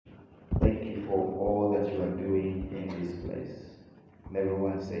for all that you are doing in this place. And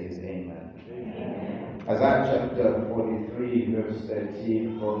everyone says amen. Amen. Isaiah chapter 43, verse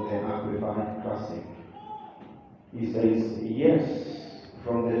 13 from the Amplified Classic. He says, yes,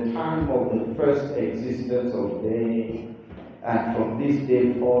 from the time of the first existence of day, and from this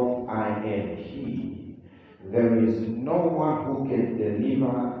day forth I am He. There is no one who can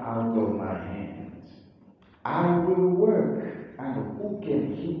deliver out of my hand. I will work, and who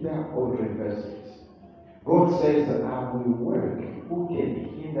can hinder or reverse it? God says that I will work. Who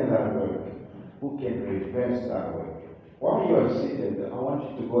can hinder that work? Who can reverse that work? While you are seated, I want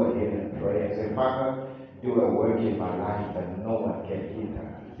you to go ahead and pray and say, Father, do a work in my life that no one can hinder.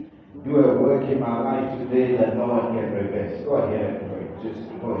 Do a work in my life today that no one can reverse. Go ahead and pray. Just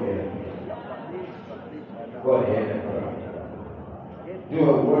go ahead and pray. Go ahead and pray. Do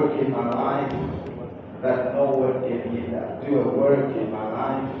a work in my life that no one can hinder. Do a work in my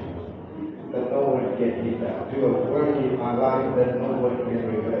life that no one can hinder. Do a work in my life that no one can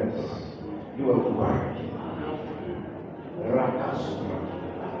reverse. Do a work in my life.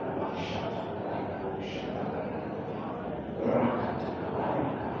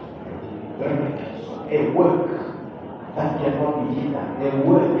 A work that cannot be hindered, a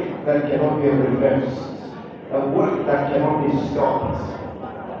work that cannot be reversed, a work that cannot be stopped.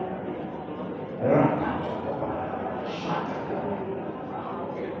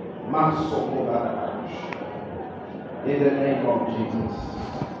 In the name of Jesus.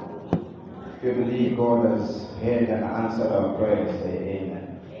 If you believe God has heard and answered our prayers, say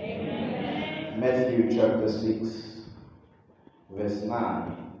amen. Amen. Matthew chapter 6, verse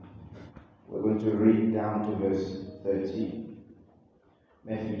 9. We're going to read down to verse 13.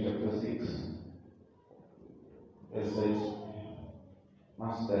 Matthew chapter 6. It says,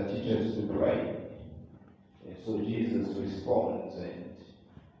 Master, teach us to pray. And so Jesus responds and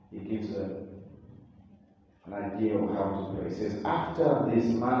he gives an idea of how to pray. He says, after this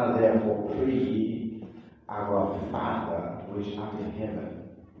manner therefore pray, our Father which art in heaven.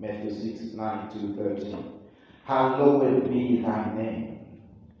 Matthew 6, 9 to 13. Hallowed be thy name.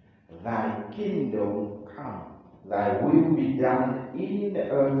 Thy kingdom come, thy will be done in the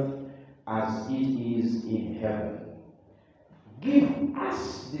earth as it is in heaven. Give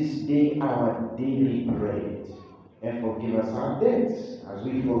us this day our daily bread, and forgive us our debts, as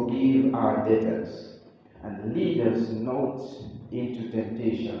we forgive our debtors. And lead us not into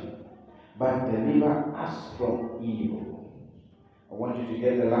temptation, but deliver us from evil. I want you to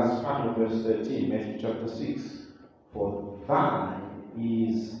get the last part of verse 13, Matthew chapter 6. For thine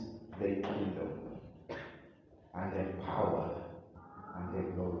is the kingdom, and the power, and the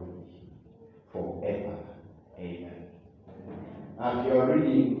glory, forever. Amen. Now, if you are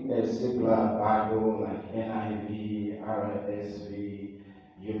reading a simpler Bible like NIV, RSV,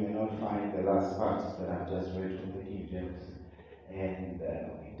 you may not find the last parts that I've just read from the King James. And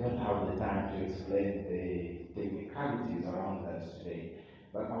we don't have the time to explain the technicalities around that today.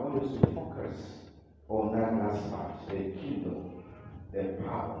 But I want us to focus on that last part, the kingdom, the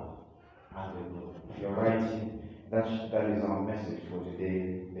power, and the glory. If you're writing, that is our message for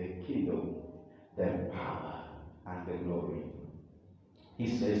today, the kingdom, the power, and the glory.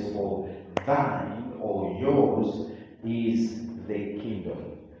 He says, for thine or yours is the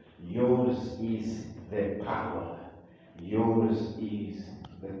kingdom. Yours is the power. Yours is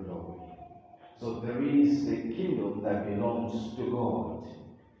the glory. So there is the kingdom that belongs to God.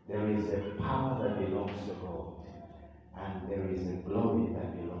 There is a power that belongs to God. And there is a glory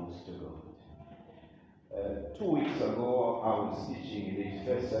that belongs to God. 2 weeks ago, I was teaching in the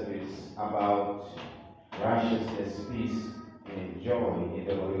first service about righteousness, peace, and joy in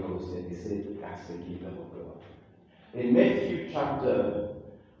the Holy Ghost, and he said, that's the kingdom of God. In Matthew chapter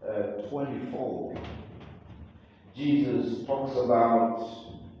 24, Jesus talks about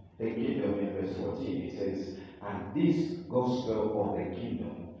the kingdom in verse 14. He says, and this gospel of the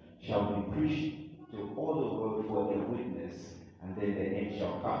kingdom shall be preached to all the world for a witness, and then the end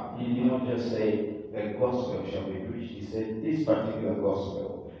shall come. He did not just say, the gospel shall be preached. He said, this particular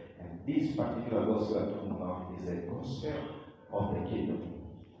gospel. And this particular gospel I'm talking about is the gospel of the kingdom.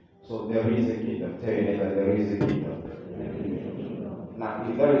 So there is a kingdom. Tell your neighbor, there is a kingdom. Now,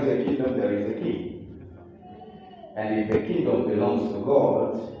 if there is a kingdom, there is a king. And if the kingdom belongs to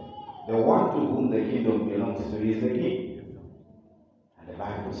God, the one to whom the kingdom belongs to is the king. And the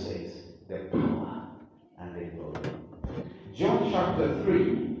Bible says, the power and the glory. John chapter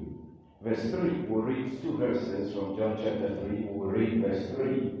 3, verse 3. We'll read 2 verses from John chapter 3. We'll read verse 3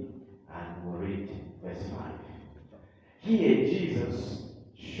 and we'll read verse 5. Here Jesus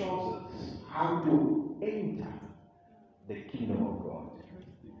shows us how to enter the kingdom of God.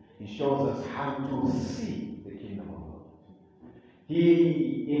 He shows us how to see the kingdom of God.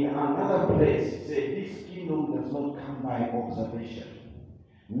 He, in another place, said, this kingdom does not come by observation,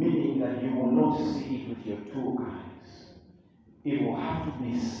 meaning that you will not see it with your two eyes. It will have to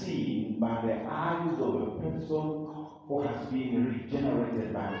be seen by the eyes of a person who has been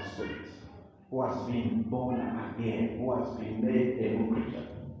regenerated by the Spirit, who has been born again, who has been made a new creature.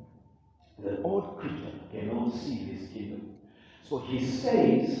 The old creature cannot see this kingdom. So he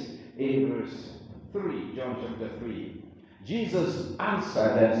says in verse 3, John chapter 3, Jesus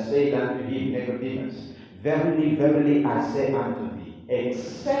answered and said unto him, Nicodemus, verily, verily, I say unto thee,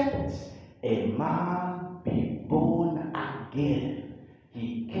 except a man be born again,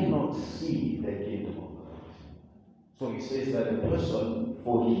 he cannot see the kingdom of God. So he says that a person,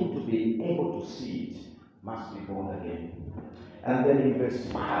 for him to be able to see it, must be born again. And then in verse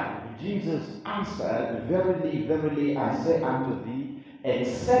 5, Jesus answered, verily, verily, I say unto thee,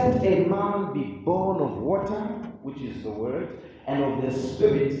 except a man be born of water, which is the word, and of the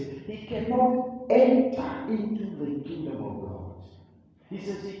Spirit, he cannot enter into the kingdom of God. He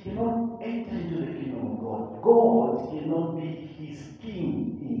says he cannot enter into the kingdom of God. God cannot be his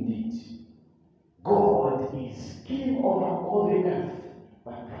king indeed. God is king over all the earth,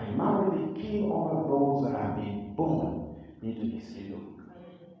 but primarily king over those that have been born into his kingdom.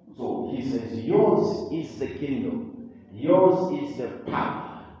 So he says, yours is the kingdom, yours is the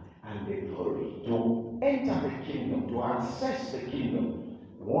power and the glory. To enter the kingdom, to access the kingdom,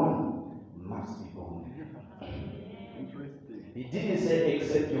 one must be born. He didn't say,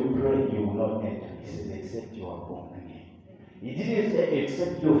 except you pray, you will not enter. He says, except you are born again. He didn't say,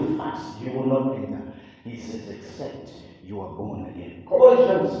 except you fast, you will not enter. He says, except you are born again.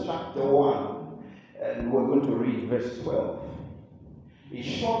 Colossians chapter 1, and we're going to read verse 12. It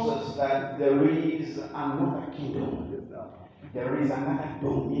shows us that there is another kingdom. There is another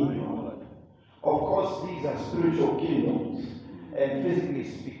dominion. Of course, these are spiritual kingdoms. And physically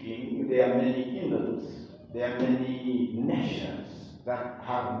speaking, there are many kingdoms. There are many nations that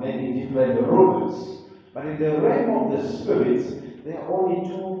have many different rulers. But in the realm of the spirit, there are only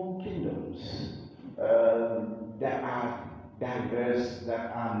two kingdoms that are diverse,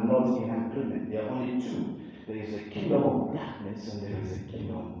 that are not in agreement. There are only two. There is a kingdom of darkness and there is a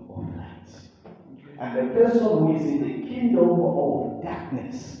kingdom of light. And the person who is in the kingdom of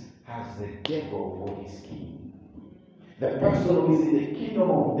darkness has the devil for his king. The person who is in the kingdom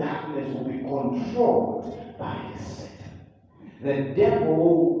of darkness will be controlled by Satan. The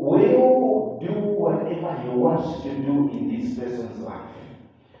devil will do whatever he wants to do in this person's life.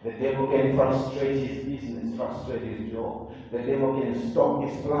 The devil can frustrate his business, frustrate his job. The devil can stop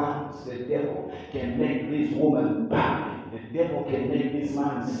his plans. The devil can make this woman barren. The devil can make this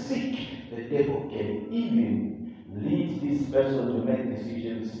man sick. The devil can even lead this person to make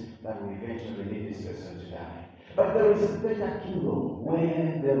decisions that will eventually lead this person to die. But there is a better kingdom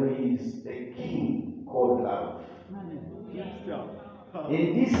where there is a king called love.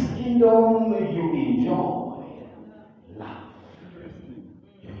 In this kingdom you enjoy love.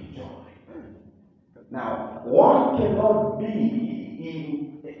 You enjoy. Now, one cannot be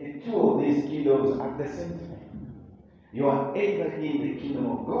in two of these kingdoms at the same time. You are either in the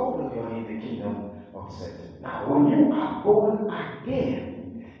kingdom of God or you are in the kingdom of Satan. Now, when you are born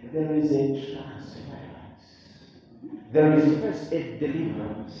again, there is a transference. There is first a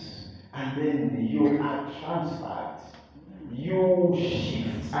deliverance, and then you are transferred. You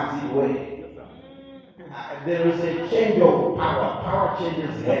shift, as it were. There is a change of power. Power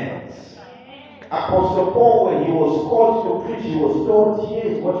changes hands. Apostle Paul, when he was called to preach, he was told, here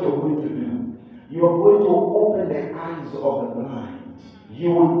is what you're going to do. You are going to open the eyes of the blind.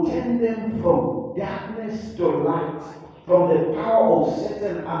 You will turn them from darkness to light, from the power of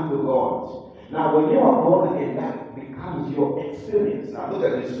Satan unto God. Now, when you are born again, that becomes your experience. Now, look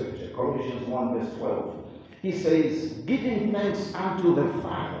at this scripture, Colossians 1 verse 12. He says, giving thanks unto the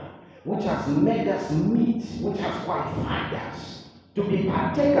Father, which has made us meet, which has qualified us to be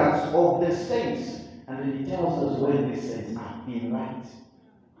partakers of the saints. And then he tells us where the saints are in light.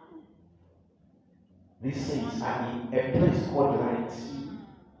 These saints are in a place called light.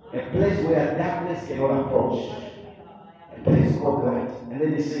 A place where darkness cannot approach. A place called light. And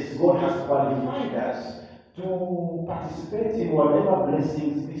then he says, God has qualified us to participate in whatever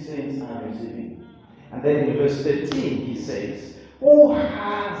blessings these saints are receiving. And then in verse 13 he says, who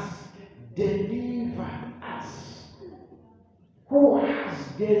has delivered us? Who has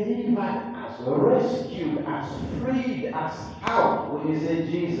delivered us, rescued us, freed us out? When he said,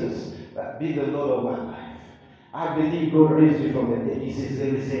 Jesus, be the Lord of my life. I believe God raised you from the dead. He says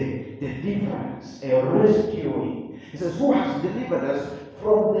there is a deliverance, a rescuing. He says, who has delivered us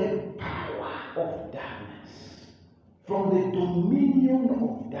from the from the dominion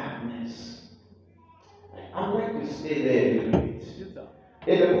of darkness. I'd like to stay there a little bit.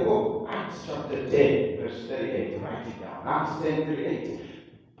 In the book of Acts chapter 10, verse 38, write it down. Acts 10:38.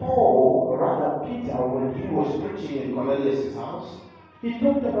 Paul, rather Peter, when he was preaching in Cornelius' house, he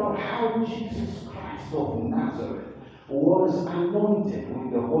talked about how Jesus Christ of Nazareth was anointed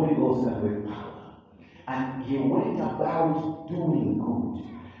with the Holy Ghost and with power. And he went about doing good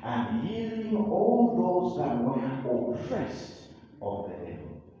and healing all those that were oppressed of the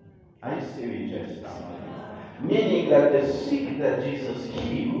devil. Are you still interested? Meaning that the sick that Jesus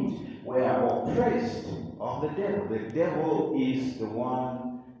healed were oppressed of the devil. The devil is the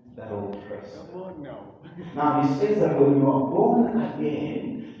one that oppresses. Now he says that when you are born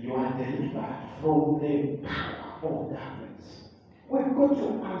again, you are delivered from the power of darkness. We've got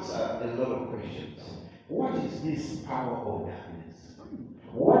to answer a lot of questions. What is this power of darkness?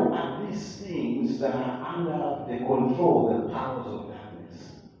 What are these things that are under the control, the powers of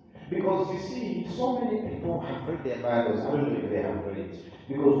darkness? Because you see, so many people have read their Bibles. I don't know if they have read it.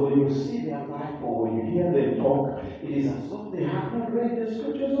 Because when you see their life or when you hear them talk, it is as though they have not read the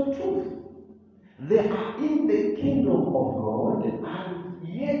scriptures of truth. They are in the kingdom of God, and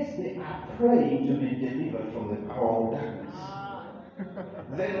yet they are praying to be delivered from the power of darkness.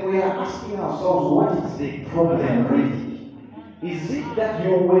 Then we are asking ourselves, what is the problem really? Is it that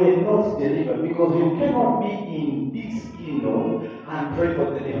you were not delivered? Because you cannot be in this kingdom and pray for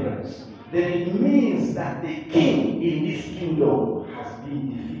deliverance. Then it means that the king in this kingdom has been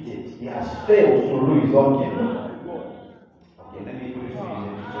defeated. He has failed to rule his own kingdom. Okay, let me put it for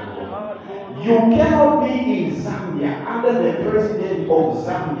you. You cannot be in Zambia under the president of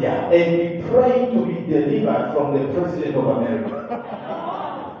Zambia and be praying to be delivered from the president of America.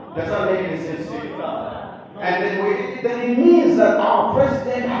 Does that make any sense to you? And then it means that our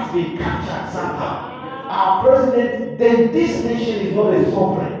president has been captured somehow. Our president, then this nation is not a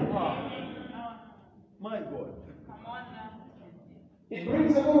sovereign. My God. It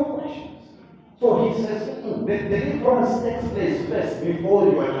brings a lot of questions. So he says, the deliverance takes place first before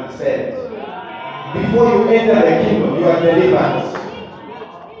you are transferred. Before you enter the kingdom, you are delivered.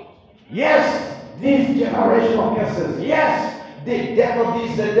 Yes, these generational curses. Yes, the devil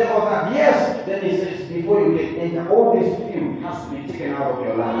this, the devil that. Yes, then he says, before you get enter, all this filth has to be taken out of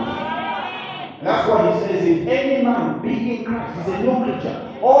your life. And that's why he says, if any man be in Christ, he's a new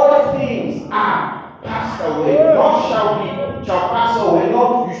creature. All things are passed away. Not shall pass away.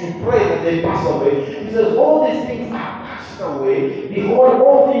 Not you should pray that they pass away. He says, all these things are passed away. Behold,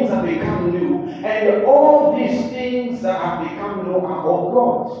 all things have become new. And all these things that have become new are of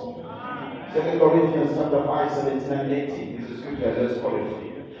God. 2 Corinthians chapter 5, 17 and 18 is the scripture I just quoted for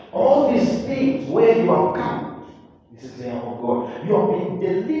you. All these things where you have come, this is the name of God. You have been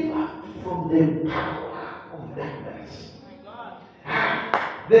delivered from the power of darkness.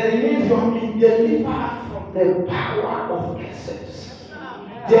 Then it means you have been delivered from the power of curses.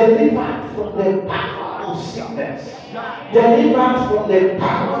 Delivered from the power of sickness. Delivered from the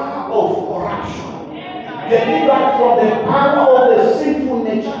power of corruption. Delivered from the power of the sinful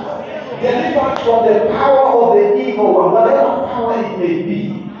nature. Delivered from the power of the evil one, whatever power it may be.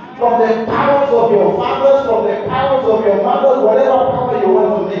 From the powers of your fathers, from the powers of your mothers, whatever power you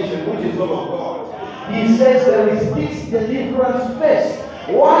want to mention, which is not of God. He says there is this deliverance first.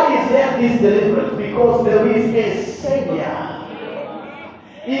 Why is there this deliverance? Because there is a Savior.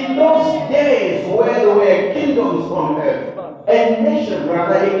 In those days where there were kingdoms on earth, a nation,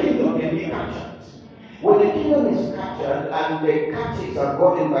 rather a kingdom can be captured. When the kingdom is captured and the captives are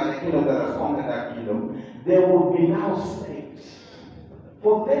gotten by the kingdom that has conquered that kingdom, there will be now slaves.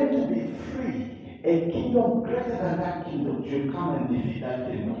 For them to be free, a kingdom greater than that kingdom should come and defeat that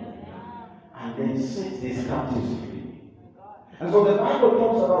kingdom and then set these captives free. And so the Bible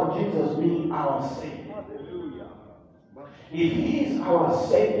talks about Jesus being our Savior. If He is our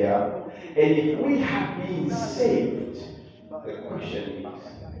Savior, and if we have been saved, the question is,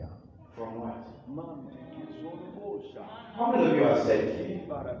 from what? How many of you are saved here?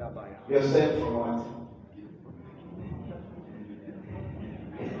 You are saved from what?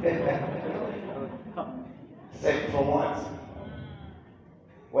 Saved from what?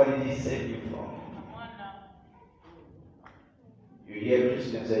 What did He save you from? You hear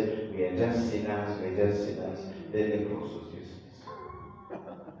Christians say, we are just sinners, we are just sinners. Then the cross was useless.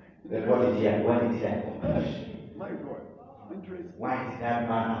 Then what did He accomplish? Why did that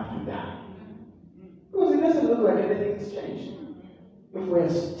man have to die? Because it doesn't look like anything's changed. If we're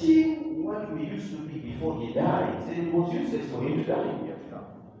still what we used to be before He died, then it was useless for Him to die.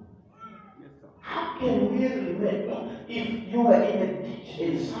 How can we remember if you are in a ditch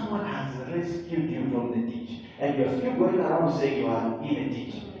and someone has rescued you from the ditch and you're still going around saying you are in a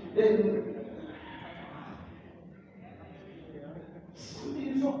teaching, then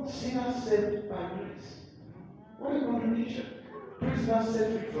sinners saved by grace. What a contradiction. Prisoners set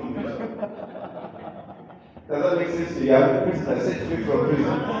free from prison. Does that make sense to you? A prisoner set free from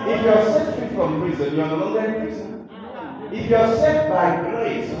prison. If you are set free from prison, you are no longer in prison. If you are set by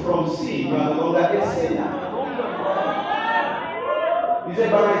grace from sin, you are no longer a sinner. You said,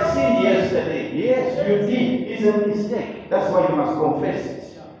 but I sinned yesterday. Yes, you did. It's a mistake. That's why you must confess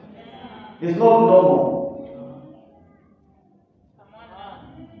it. It's not normal.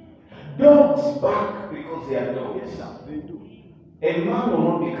 Dogs bark because they are dogs. They do. A man will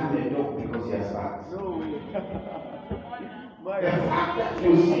not become a dog because he has barked. No. The fact that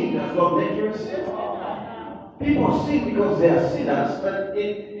you sin does not make you a sinner. People sin because they are sinners, but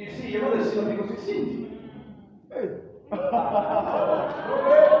you see, you're not a sinner because you sinned. Hey.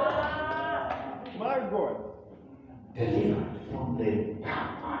 My God. Delivered from the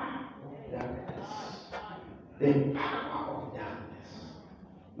power of darkness. The power of darkness.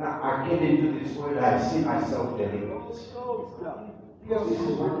 Now, I get into this word, I see myself delivered. Because this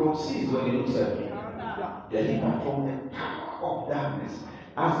is what God sees when He looks at me. Delivered from the power of darkness.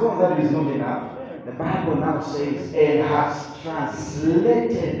 As though that is not enough, the Bible now says, and has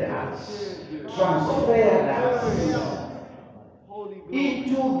translated us, transferred us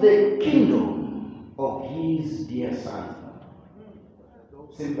into the kingdom of His dear Son.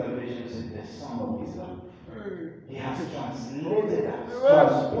 Simple version says, the Son of His love. He has translated us,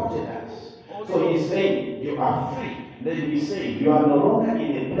 transported us. So He's saying, you are free. Then He's saying, you are no longer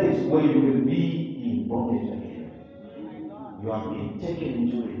in a place where you will be in bondage again. You are being taken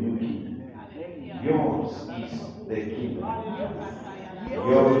into a new kingdom. Yours is the kingdom.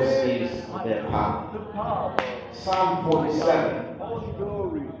 Yours is the power. Psalm 47.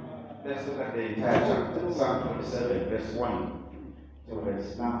 Let's look at the entire chapter. Psalm 47, verse 1 to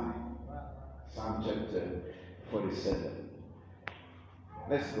verse 9. Psalm chapter 47.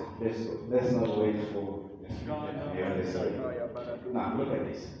 Let's go. Let's not wait for the scripture to be on the screen. Now look at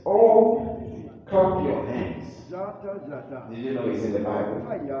this. Oh, clap your hands. Did you know it's in the Bible?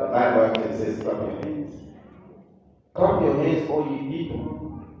 The Bible actually says clap your hands. Clap your hands, all ye people.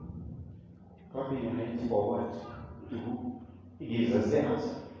 Clapping your hands for what? To who? He gives us the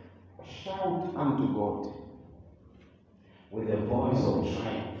answer. Shout unto God with a voice of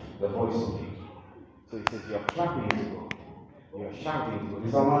triumph, the voice of victory. So he says, you're clapping to God. You're shouting to God.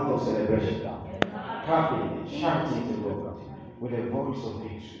 It's a month of celebration. Clapping, shouting to God with a voice of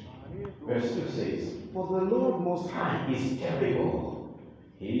victory. Verse 2 says, for the Lord Most High is terrible.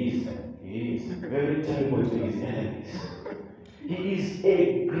 He is very terrible to his enemies. He is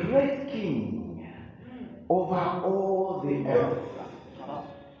a great king over all the earth.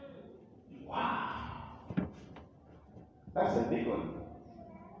 Wow. That's a big one.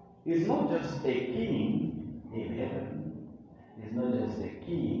 He's not just a king in heaven. He's not just a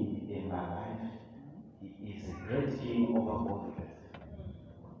king in my life. He is a great king over all the earth.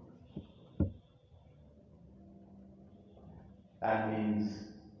 That means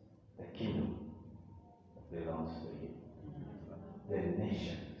the kingdom belongs to him. The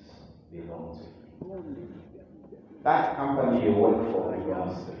nations belong to him. That company you work for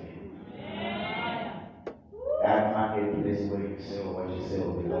belongs to him. That marketplace where you sell what you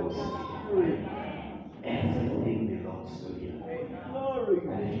sell belongs to him. Everything belongs to him.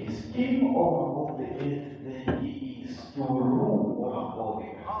 And if he's king over all the earth, then he is to rule over all the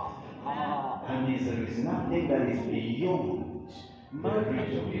earth. And there is nothing that is beyond the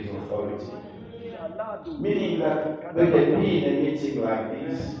reach of his authority. Meaning that when they be in a meeting like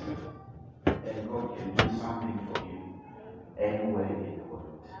this, and God can do something for you anywhere in the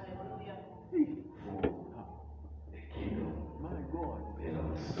world. For the kingdom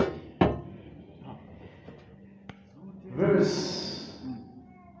belongs to you. Verse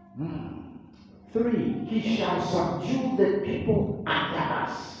 3, he shall subdue the people under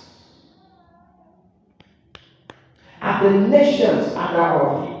us, and the nations under our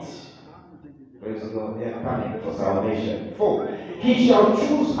feet. Praise God, they are coming for salvation. 4, he shall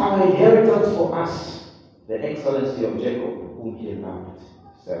choose our inheritance for us, the excellency of Jacob, whom he loved.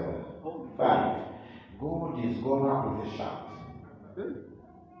 7. 5, God is gone up with a shout.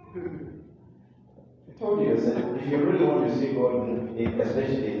 I told you, if you really want to see God,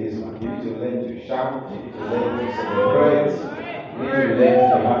 especially in this one, you need to learn to shout, you need to learn to celebrate, you need to learn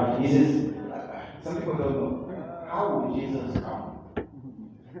to have. He says, some people don't know. How would Jesus come?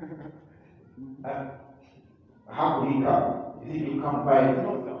 How would he come? You think you come by the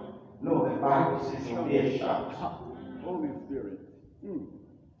No, the Bible says he'll be a shout. Holy Spirit. It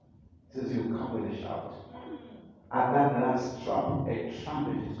says he'll come with a shout. at that last trump, a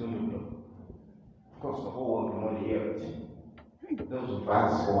trumpet is going to blow. Of course, the whole world will not hear it. Those who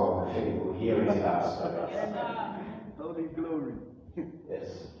fast for our faith will hear it last. Holy glory.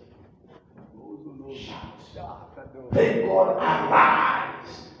 Yes. Shout. Let God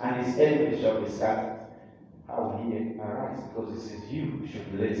arise, and his enemies shall be scattered. How will he arise? Because it says you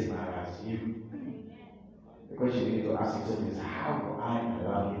should let him arise. You. The question you need to ask yourself is, how do I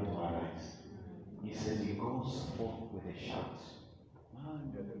allow him to arise? He says he goes forth with a shout.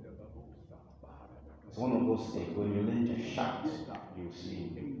 It's one of those things, when you learn to shout, you see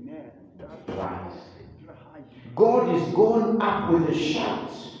him rise. God is going up with a shout.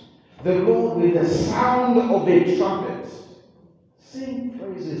 The Lord with the sound of a trumpet. Sing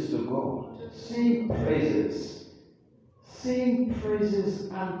praises to God. Sing praises. Sing praises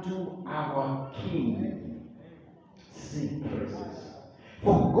unto our King. Sing praises.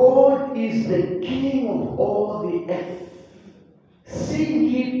 For God is the King of all the earth. Sing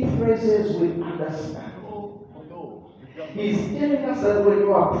ye praises with understanding. He's telling us that when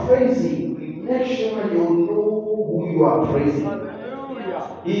you are praising, make sure you know who you are praising.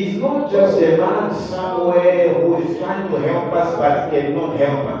 He's not just a man somewhere who is trying to help us but cannot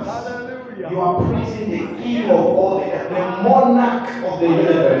help us. You are praising the King of all the earth, the monarch of the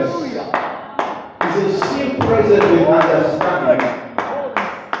universe. He says, sing praises with understanding.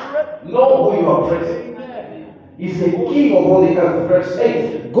 Know who you are praising. He's the King of all the earth. Verse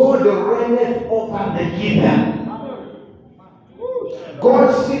 8. God reigneth over the heathen.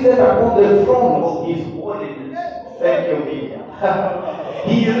 God seated upon the throne of his holiness. Thank you, me.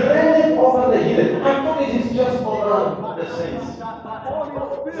 He reigneth over the heathen. I thought it is just over the saints.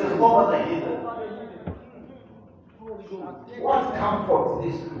 It is over the heathen. What comfort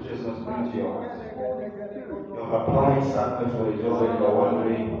these scriptures must bring to your heart. You have applied something for it over, you are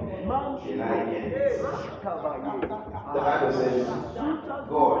wondering, can I get this? The Bible says,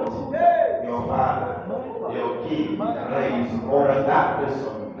 God, your Father, your King, reigns over that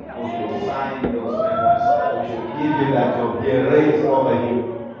person who should sign those papers, who should give you that job. He reigns over you.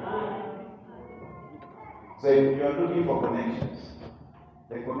 So if you are looking for connections,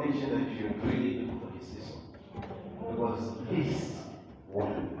 the connection that you should really look for is this one. Because this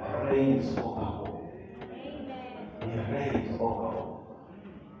one reigns over all. He reigns over all.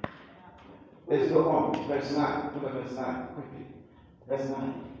 Let's go on. Verse 9. Look at verse 9 quickly. Verse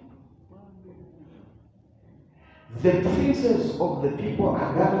 9. The princes of the people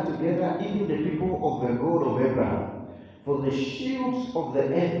are gathered together, even the people of the God of Abraham. For the shields of the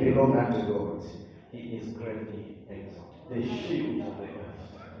earth belong unto God. He is greatly exalted. The shields of the earth.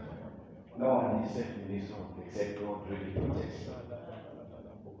 No one is safe in this world except God really protects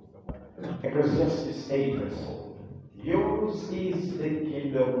them. Ecclesiastes 8 verse 4. Yours is the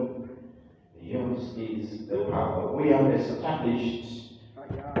kingdom. Yours is the power. We have established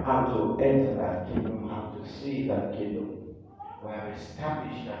how to enter that kingdom, how to see that kingdom. We have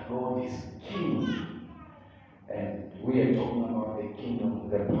established that God is King. And we are talking about the kingdom,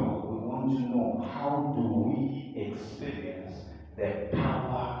 the power. We want to know, how do we experience the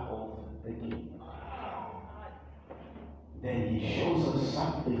power of the King? Then he shows us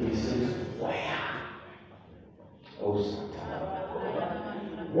something. He says, where? Oh, Satan.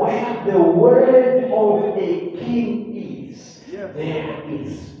 Where the word of a king is, there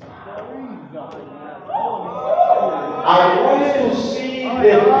is power. I want to see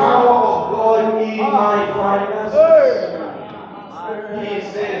the power of God in my finances. He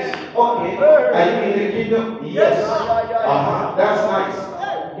says, okay, are you in the kingdom? Yes. That's nice.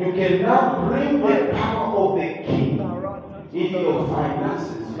 You can now bring the power of the king in your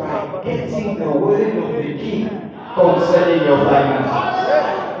finances by getting the word of the king concerning your finances.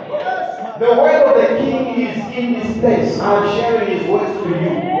 The word of the king is in this place. I'm sharing his words to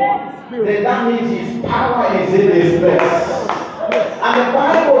you. Then that means his power is in this place. And the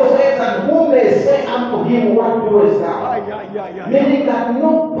Bible says that who may say unto him, what doest thou? Meaning that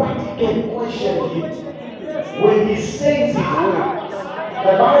nobody can question him when he says his word.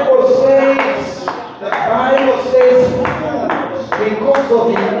 The Bible says, because of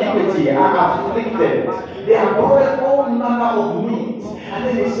iniquity are afflicted. They are brought all manner of means. And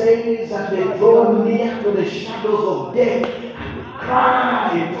then it says that they draw near to the shadows of death and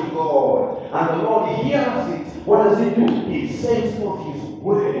cry to God. And the Lord hears it. What does he do? He sends forth his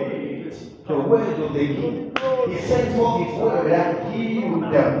word. The word of the king. He sends forth his word and heals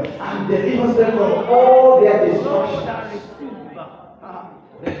them and delivers them from all their destructions.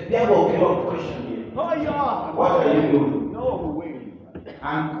 The devil cannot question you. What are you doing? No way.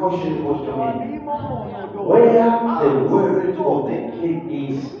 and caution was dominion. Where the word of the king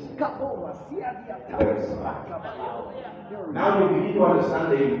is, there is power. Now you begin to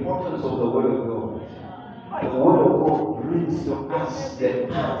understand the importance of the word of God. The word of God brings to us the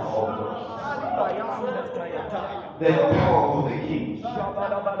power of God, the power of the king.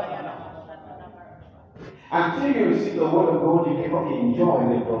 Until you receive the word of God, you cannot enjoy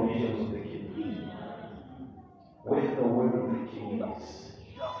the provisions of the king. Where the word of the king is,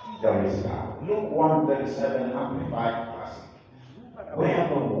 there is power. Luke 1:37 Amplified Classic. Where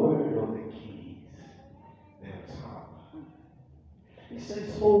the word of the king is, there is power. He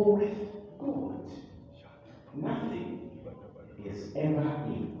says, "Oh, with God, nothing is ever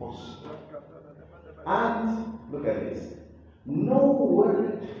impossible." And look at this. No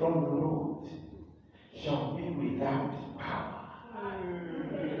word from the Lord shall be without power.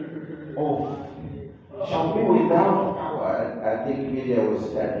 Oh, shall be without power. I think media was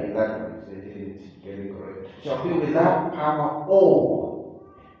studying that, they didn't get it correct. Shall be without power or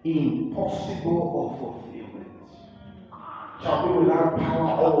impossible of fulfillment. Shall be without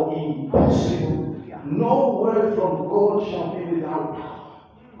power or impossible. No word from God shall be without power.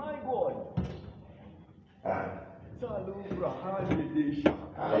 My God.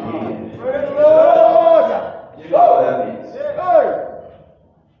 Hallelujah. Praise the Lord. You know what that means? Hey.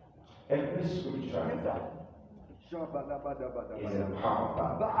 Every scripture is a power.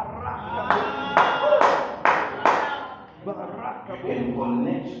 You can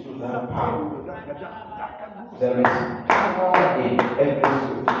connect to that power. There is power in every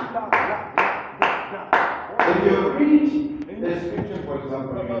scripture. If you read the scripture, for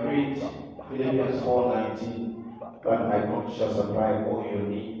example, you read Philippians 4:19, "But my God shall supply all your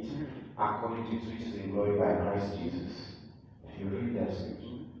need according to his riches in glory by Christ Jesus." If you read that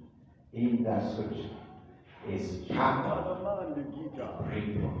scripture, in that scripture is power to bring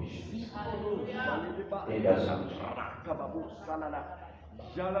provisions. In that scripture.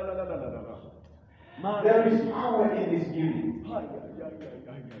 There is power in this building.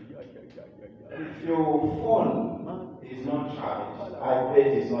 If your phone is not charged, I bet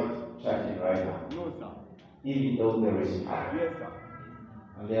it's not charging right now. No, sir. Even though there is power. Yes, sir.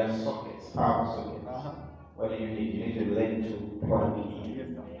 And there are sockets, power sockets. What do you need? You need to learn to plug it in. Yes,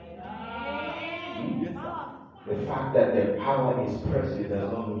 sir. Yes, sir. The fact that the power is present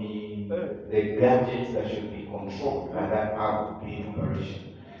does not mean the gadgets that should be controlled by that power will be in operation.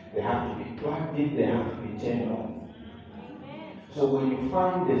 They have to be plugged in, they have to be turned on. So when you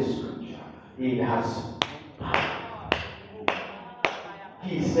find the scripture, it has power.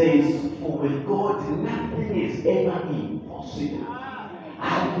 He says, "For with God nothing is ever impossible.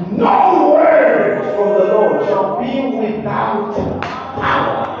 And no word from the Lord shall be without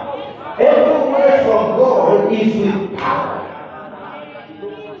power." Every word from God is with power.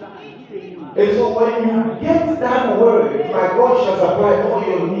 And so when you get that word, "My God shall supply all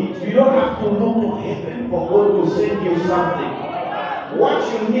your needs," you don't have to look to heaven for God to send you something. What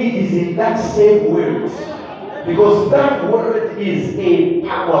you need is in that same word. Because that word is a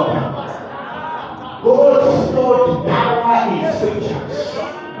power bank. God stored power in scriptures.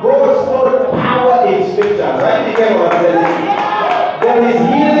 God stored power in scriptures. I think I was telling you. There is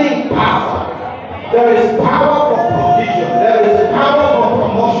healing power. There is power for provision. There is power for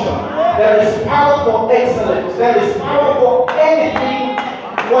promotion. There is power for excellence. There is power for anything.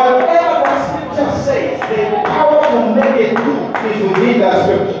 Whatever that scripture says, the power to make it good is within that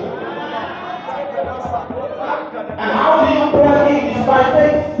scripture. And how do you plug in? It's by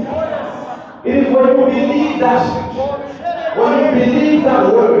faith. It is when you believe that scripture. When you believe that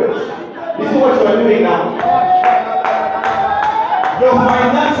word. This is what you are doing now. Your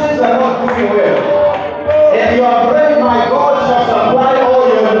finances are not doing well. And you are praying, "My God shall supply all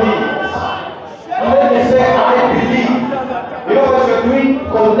your needs." And then you say, "I believe." You know what you're doing?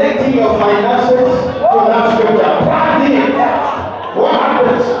 Connecting your finances to that scripture. Plug in. What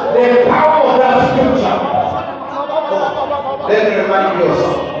happens? The power of that scripture. Let me remind you of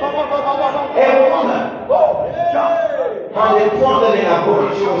something. A woman had a problem in her body.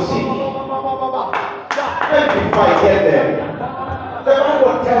 She was sick. Let me fight get there. The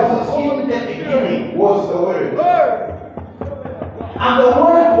Bible tells us, in the beginning was the Word. And the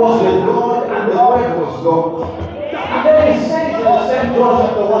Word was with God, and the Word was God. And then he says in the same John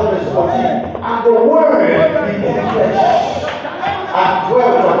chapter 1 verse 14, "And the Word became flesh and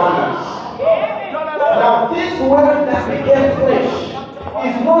dwelt among us." Now this Word that became flesh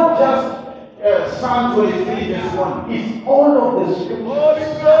is not just Psalm 23 verse 1. It's all of the scriptures. All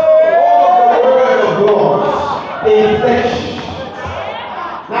of the Word of God in flesh.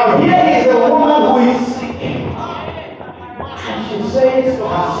 Now here is a woman who is sick. And she says,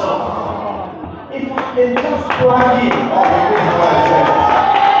 herself. If I can just plug in all the things what I said,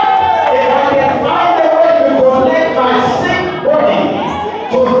 if I can find a way to connect my sick body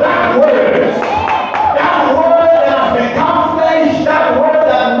to that word that has become flesh, that word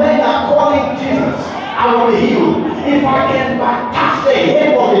that men are calling Jesus, I will be healed. If I can but touch the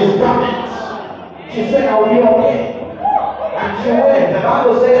hem of his garment, she said, I will be okay. And she went. The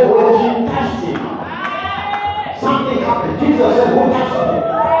Bible says, when she touched him, something happened. Jesus said, who touched me?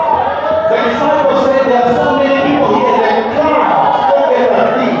 The disciples said, there are so many people here. The crowd spoke at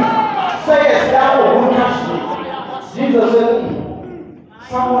thee. Sayest thou, who touched me? Jesus said,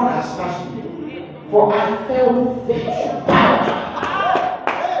 someone has touched me. For I felt victory.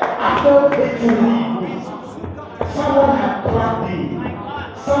 I felt victory. Someone had plugged me.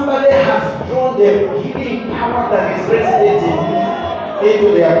 Somebody has drawn the healing power that is resident in me into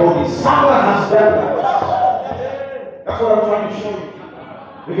their body. Someone has done that. That's what I'm trying to show you.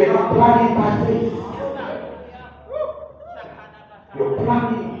 You cannot plug in by faith. You're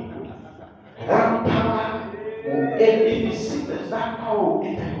plugging. That power will end. If it's sickness, that power will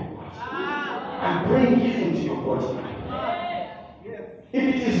enter your body and bring healing to your body. If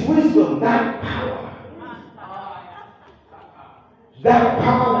it is wisdom, that power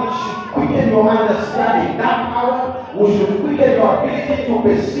which should quicken your understanding, that power which should quicken your ability to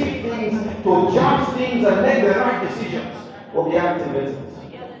perceive things, to judge things, and make the right decisions, will be activated.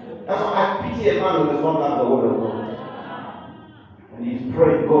 That's why I pity a man who does not have the word of God. And he's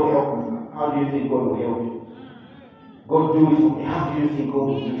praying, God help me. How do you think God will help you? God do it for me. How do you think God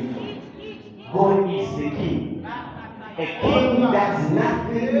will do it for me? God is the king. A king does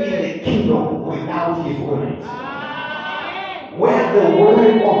nothing in the kingdom without his word. Where the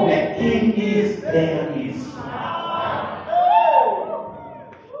word of the king is, there is power.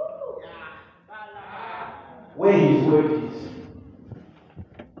 Where his word is.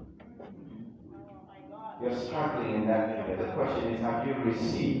 You're struggling in that area. The question is, have you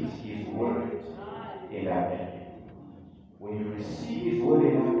received his word in that area? When you receive his word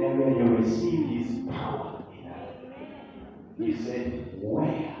in that area, you receive his power in that area. He said,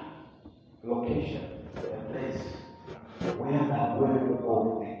 where? Location, the place where the word of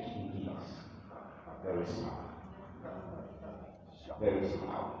the king is, there is power. There is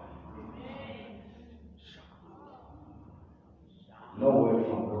power. No word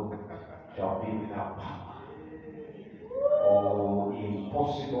from God shall be without power, or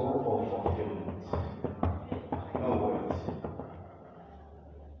impossible for fulfillment. No word.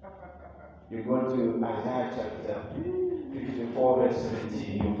 You go to Isaiah chapter 54 verse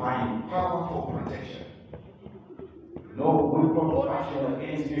 17, you find power for protection. No weapon fashioned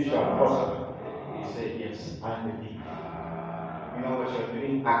against you shall prosper. He said, yes, I believe. You know what you're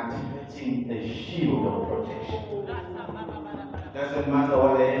doing? Activating the shield of protection. Doesn't matter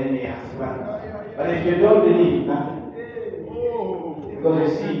what the enemy has planned. But if you don't believe, nothing. Because you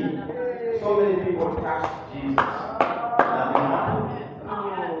see, so many people touched Jesus. Nothing happened.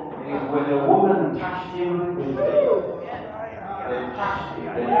 And when the woman touched him with faith, they touched him,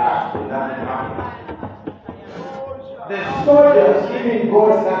 nothing happened. The soldiers giving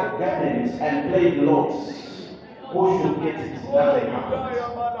God that garments and played lots. Who should get it? Nothing happened.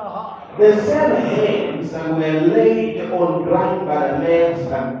 The same hands that were laid on blind Bartimaeus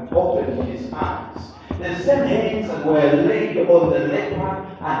and opened his eyes. The same hands that were laid on the leper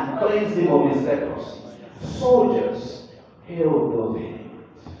and cleansed him of his leprosy. Soldiers held those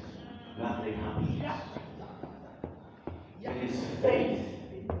hands. Nothing happened. It is faith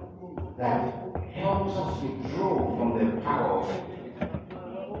that helps us withdraw from the power of it.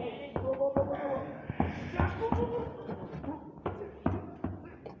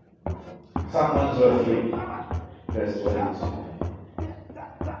 Psalm 103, verse 22.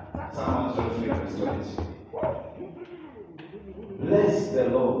 Psalm 103, verse 22. Bless the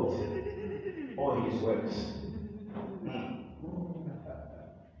Lord, all his works.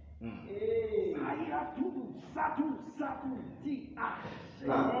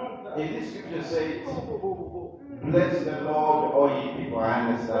 Now, if this scripture says, bless the Lord, all ye people, I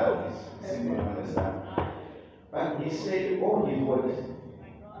understand. It's simple to understand. But he said, all his works.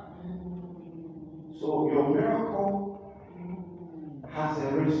 So your miracle has a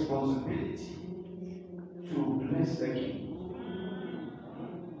responsibility to bless the king.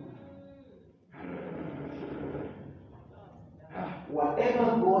 Whatever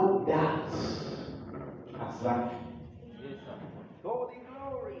God does has life.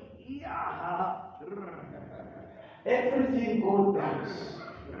 Everything God does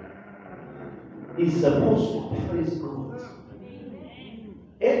is supposed to praise God.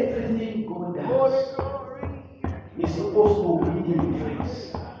 Everything God does is supposed to lead in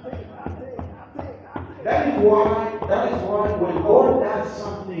praise. That is why when God does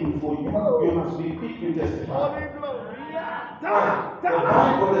something for you, you must be quick to testify. The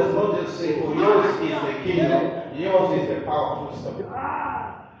Bible does not just say, for yours is the kingdom, yours is the powerful stuff.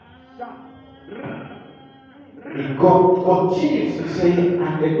 It continues to say,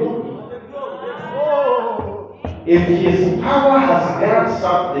 and the glory. If his power has done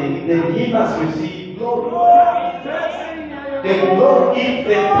something, then he must receive glory. The glory, if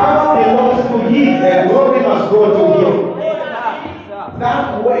the power belongs to him, the glory must go to him.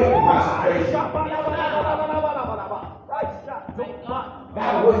 That work must praise him.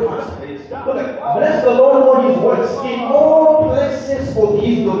 That work must praise him. Bless the Lord for his works in all places of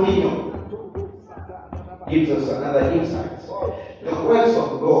his dominion. Gives us another insight. The works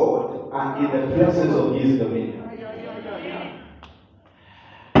of God are in the places of his dominion.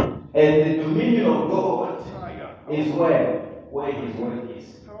 And the dominion of God is where his work is.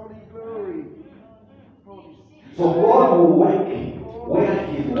 So God will work where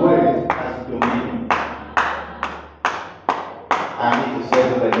his word has dominion. I need to say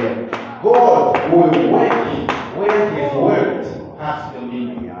that again. God will work where his word has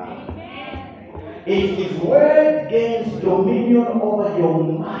dominion. If his word gains dominion over your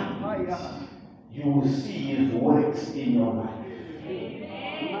mind, you will see his works in your life.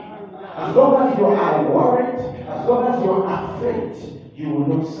 As long as you are worried, as long as you are afraid, you will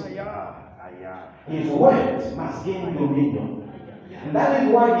not see. His word must gain dominion. And that is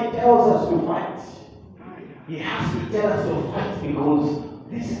why he tells us to fight. He has to tell us to fight because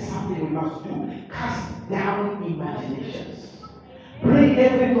this is something we must do. Cast down imaginations. Bring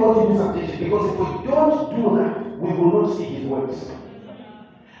every thought into subjection, because if we don't do that, we will not see his works.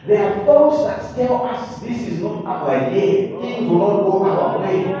 There are thoughts that tell us this is not our idea, things will not go our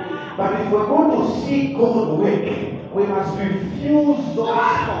way. But if we're going to see God work, we must refuse those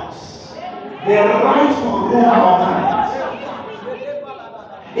thoughts. The right to rule our minds.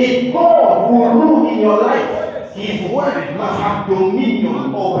 If God will rule in your life, his word must have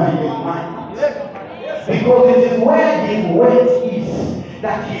dominion over your mind. Because it is where his word is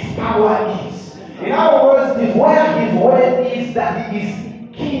that his power is. In other words, it is where his word is that he is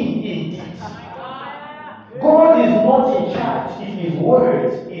king indeed. God is not in charge if his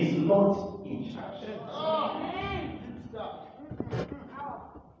word is not in charge.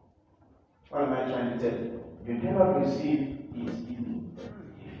 What am I trying to tell you? You cannot receive his healing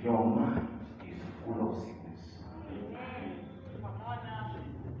if your mind is full of sickness.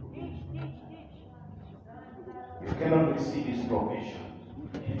 You cannot receive his provision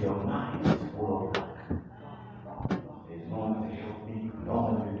if your mind is full of lack. There's no one to help me, no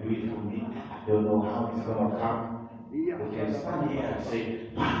one to do it for me. I don't know how it's going to come. You can stand here and say,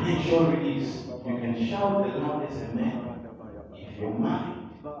 financial release. You can shout the loudest amen. If your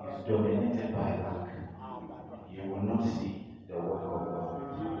mind is dominated by lack, you will not see the work of God.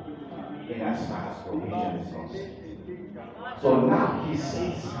 In as far as provision is concerned. So now he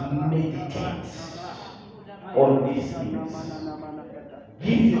says, meditate on these things.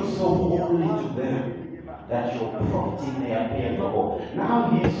 Give yourself only to them, that your profiting may appear to all.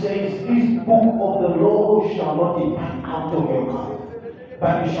 Now he says, this book of the law shall not depart out of your mouth,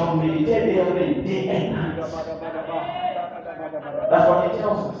 but you shall meditate therein day and night. That's what he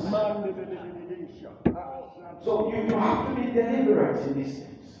tells us. So you have to be deliberate in these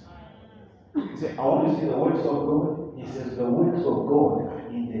things. You say, I want to see the works of God. He says, the works of God are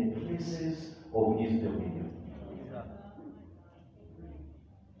in the places of his dominion.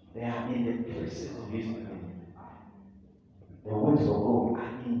 They are in the places of his dominion. The works of God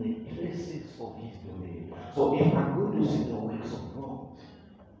are in the places of his dominion. So if I'm going to see the works of God,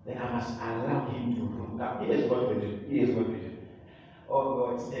 then I must allow him to rule. Now, here's what we do. Oh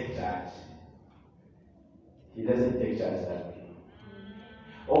God, take charge. He doesn't take charge that way.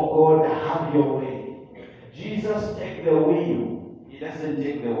 Oh God, have your way. Jesus, take the wheel. He doesn't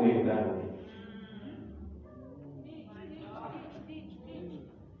take the wheel that way.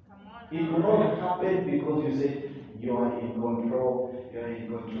 It will not happen because you say, you are in control, do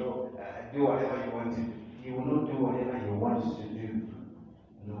whatever you want to do. He will not do whatever he wants to do.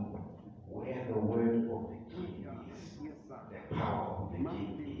 No. Where the word of the king is, the power of the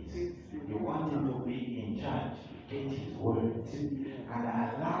king is. You want him to be in charge, get his word, and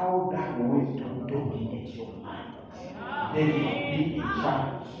allow that word to dominate your mind. Then you'll be in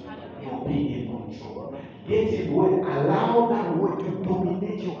charge. You'll be in control. Get his word, allow that word to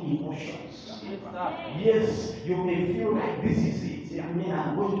dominate your emotions. Yes, you may feel like this is it. I mean,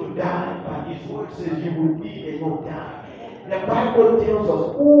 I'm going to die, but his word says you will live and not die. The Bible tells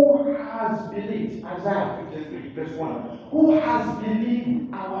us who has believed, Isaiah 53, verse 1, who has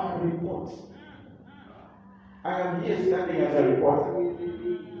believed our report. I am here standing as a reporter.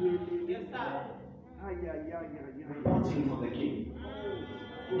 Yes, sir. Reporting for the king,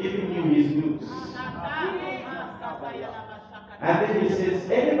 giving you his news. And then he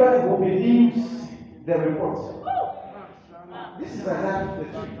says, anybody who believes the report. This is Isaiah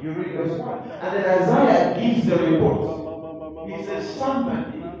 53. You read verse 1. And then Isaiah gives the report. He says,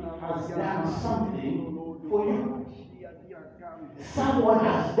 somebody has done something for you. Someone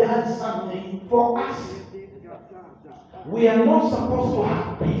has done something for us. We are not supposed to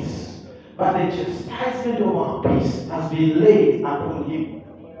have peace, but the chastisement of our peace has been laid upon him.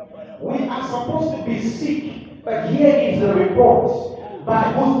 We are supposed to be sick, but here is the report.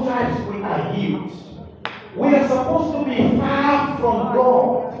 By whose stripes we are healed. We are supposed to be far from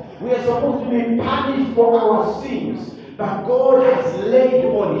God. We are supposed to be punished for our sins, but God has laid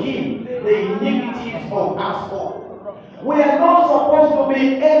on him the iniquities of us all. We are not supposed to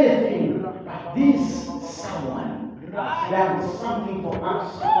be anything, but this someone done something for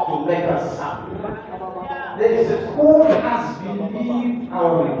us to make us happy. Then he says, who has believed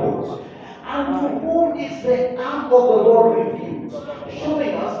our report? And to whom is the arm of the Lord revealed?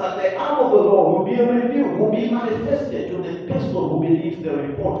 Showing us that the arm of the Lord will be revealed, will be manifested to the person who believes the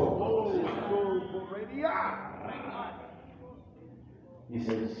report of God. He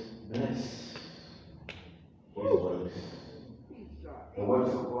says, bless his works. The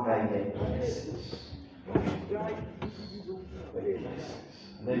works of God are the blessings.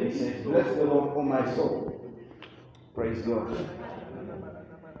 And then he says, bless the Lord, O my soul. Praise God.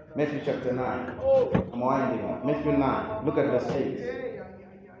 Matthew chapter 9. I'm winding up. Matthew 9. Look at verse 8.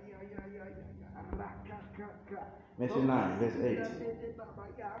 Matthew 9, verse 8.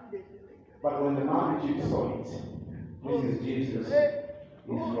 But when the multitude saw it, this is Jesus, is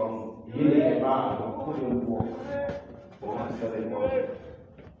from healing a man who couldn't walk.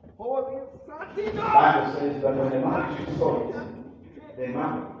 The Bible says that when the multitude saw it, they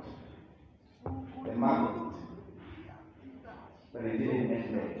marveled. They marveled. But it didn't end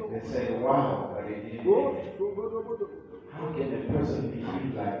there. They said, wow, but it didn't end there. How can a person be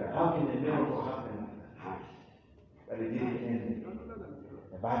healed like that? How can a miracle happen like that? But it didn't end there.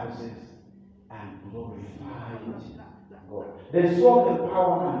 The Bible says, and glorified God. They saw the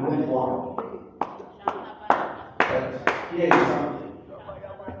power and went wow. But here is something.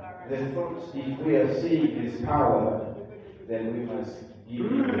 They thought if we are seeing his power, then we must give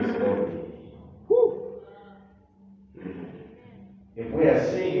him his glory. If we are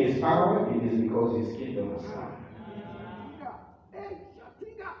seeing his power, it is because his kingdom has come.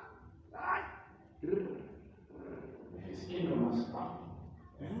 If his kingdom has come,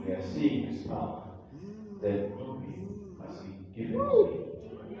 and we are seeing his power, then glory must be given to him.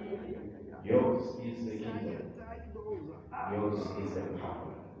 Yours is the kingdom. Yours is the power.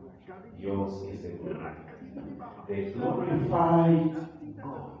 Yours is the glory. The glorified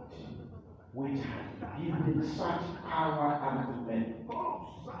God, which has given such power unto men.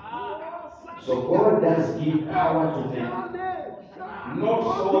 So God does give power to men, not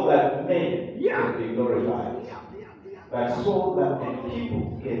so that men can be glorified, but so that the people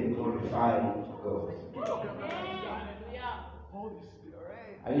can glorify God.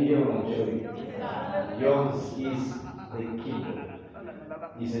 Are you hearing what I'm showing you? Yours is the kingdom.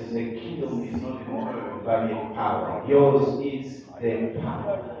 He says the kingdom is not in earth, but in power. Yours is the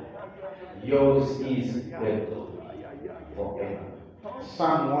power. Yours is the glory forever.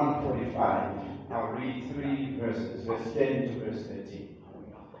 Psalm 145. I'll read 3 verses, verse 10 to verse 13.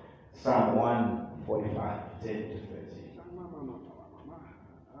 Psalm 145, 10 to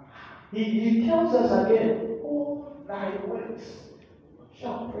 13. He tells us again, all thy works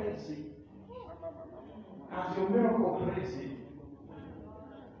shall praise thee. As your miracle praise thee.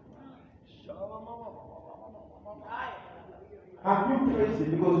 Have you praised him?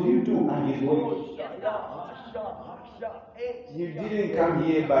 Because you do and his works. You didn't come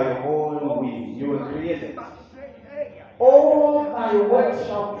here by your own will. You were created. All thy works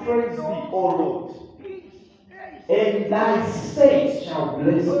shall praise thee, O Lord. And thy saints shall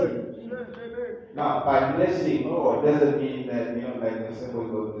bless thee. Now, by blessing, Lord, doesn't mean that, like the simple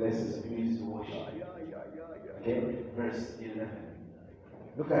God blesses, it means to worship. Okay, verse 11.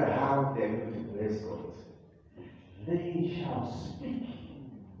 Look at how they're going to bless God. They shall speak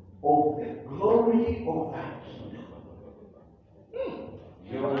of the glory of thy kingdom.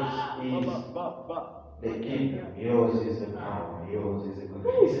 Yours is the kingdom. Yours is the power. Yours is the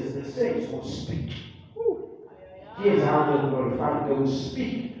glory. This is the saints who speak. Here's how they glorify. They will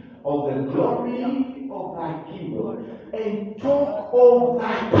speak of the glory of thy kingdom and talk of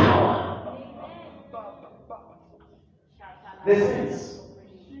thy power. The saints,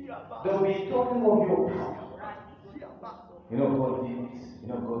 they'll be talking of your power. You know, God did this. You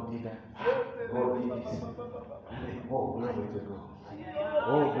know, God did that. God did this. And then, oh, glory to God.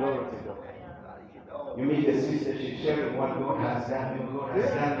 Oh, glory to God. You meet the sister, she's sharing what God has done. You know, God has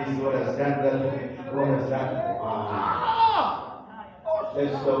done this, God has done that. God has done that. Wow.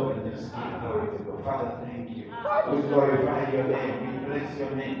 Let's stop and just give glory to God. Father, thank you. We glorify your name. We bless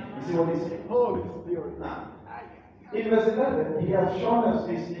your name. You see what he said? Holy Spirit. Now, in verse 11, he has shown us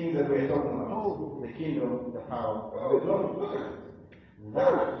these things that we're talking about. The kingdom, the power, the glory. Look at it.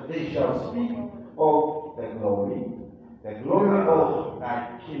 That they shall speak of the glory of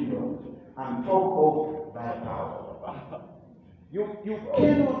thy kingdom, and talk of thy power. You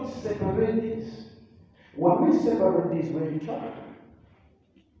cannot separate this. When we separate this, we're in trouble.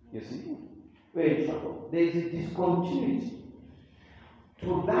 You see? We're in trouble. There is a discontinuity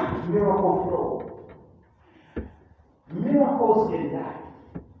to that miracle flow. Miracles can die.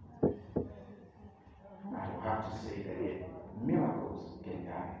 I will have to say it again. Miracles can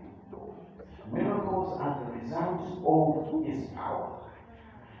die. Miracles are the result of his power.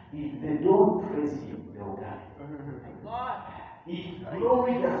 If they don't praise him, they will die. If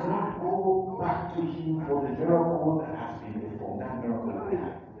glory does not go back to him for the miracle that has been performed, that miracle will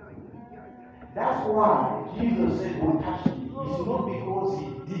die. That's why Jesus said, who touched him? It's not because he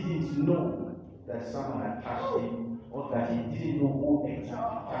didn't know that someone had touched him or that he didn't know who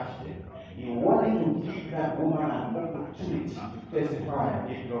exactly touched him. He wanted to give that woman an opportunity to testify and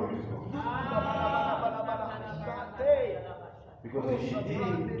give glory to God. Because if she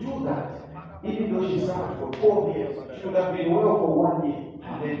didn't do that, even though she suffered for 12 years, she would have been well for 1 year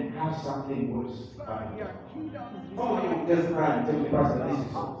and then have something worse happen. Some of you testify and tell the pastor this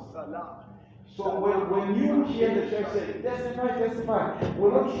is so. So when you hear the church say, testify,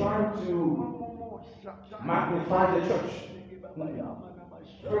 we're not trying to magnify the church.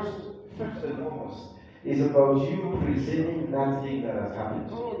 First and foremost, is about you presenting that thing that has happened.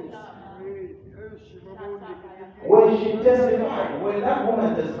 When she testified, when that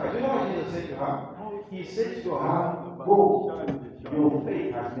woman testified, you know what Jesus said to her? He said to her, go, your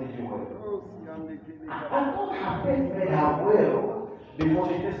faith has made you well. And not her faith made her well before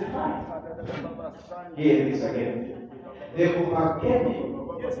she testified. Hear this again. They overcame him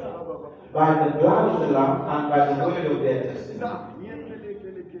by the blood of the Lamb and by the word of their testimony.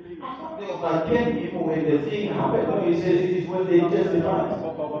 They overcame him when the thing happened. No, he says it is when they testified.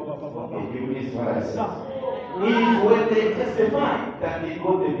 Okay, you missed what I said. It is when they testified that they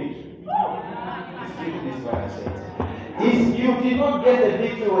got the victory. You missed what I said. You did not get the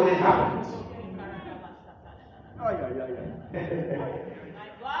victory when it happened.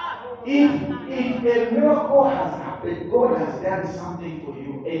 If a miracle has happened, God has done something for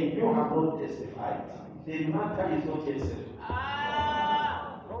you, and you have not testified, the matter is not yet settled.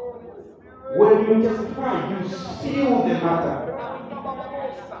 When you testify, you seal the matter.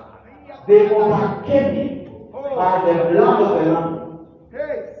 They overcame him by the blood of the Lamb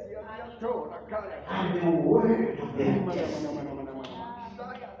and the word of their testimony.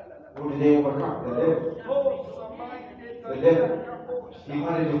 What did they overcome? The devil. The devil. He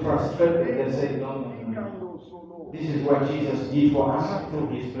wanted to frustrate them and say, no. This is what Jesus did for us through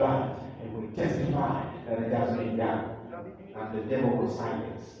his blood. And we testify that it has been done. And the devil was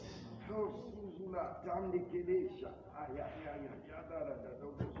silenced.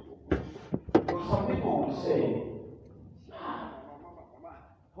 Well, some people will say, I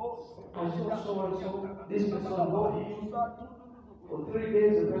saw so and so, this person got healed. For 3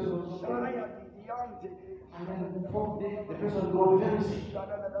 days, the person was okay. And then the 4th day, the person got very sick.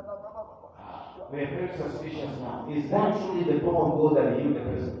 We are very suspicious now. Is that truly the power of God that healed the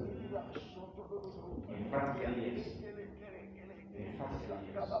person? In fact, yes. In fact, yes.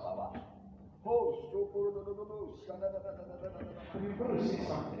 You've got to say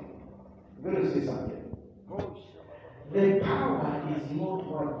something. You've got to say something. The power is not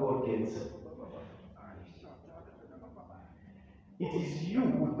what God gets. It is you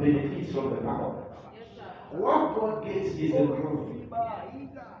who benefits from the power. What God gets is the glory.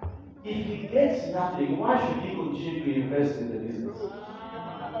 If he gets nothing, why should he continue to invest in the business?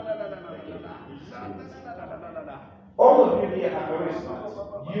 All of you here are very smart.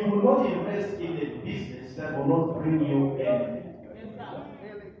 You will not invest in a business that will not bring you anything.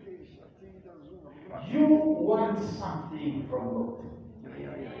 You want something from God.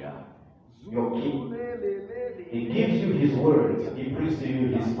 Your king. He gives you his word. He brings to you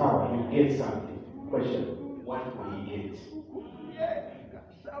his power. You get something. Question: what will he get?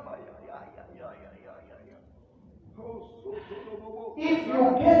 If you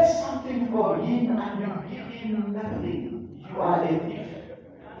get something from him and you give him nothing, you are a thief.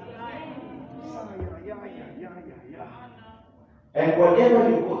 And whatever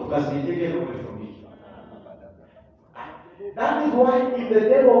you got must be taken away from you. That is why if the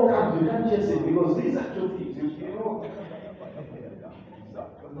devil comes, you can't chase it, because these are two thieves. You know,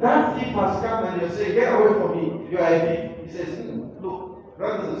 that thief has come and you say, get away from me, you are a thief. He says, look,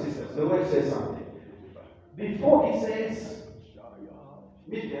 brothers and sisters, the word says something. Before he says,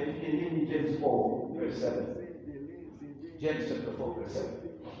 meet them, you can give me James 4, verse 7. James chapter 4, verse 7.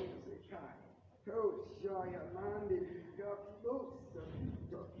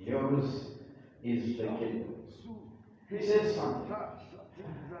 Yours is the kingdom. He says something.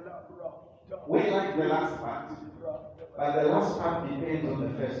 We like the last part, but the last part depends on the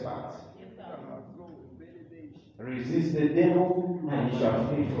first part. Resist the devil and he shall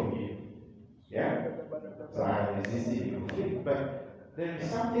flee from you. Yeah? So I resisted him. But there is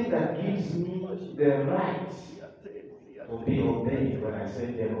something that gives me the right to be obeyed when I say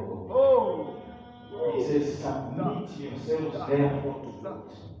devil go. He says, submit yourselves therefore to God.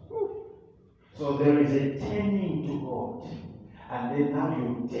 So there is a turning to God. And then now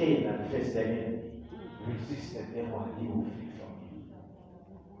you turn and face the enemy. Resist the devil and he will flee from you.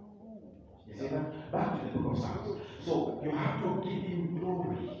 You see that? Back to the book of Psalms. So you have to give him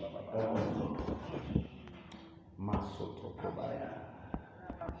glory.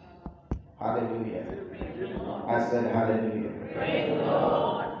 Hallelujah. I said hallelujah. Praise the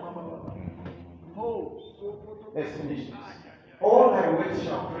Lord. Let's finish this. All thy works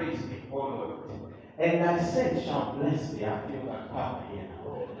shall praise thee, O Lord, and thy saints shall bless thee. I feel that power here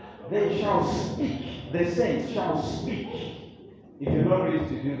now. They shall speak, the saints shall speak. If you're not ready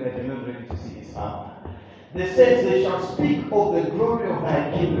to do that, you're not ready to see his power. The saints, they shall speak of the glory of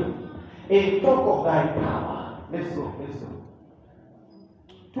thy kingdom, and talk of thy power. Let's go.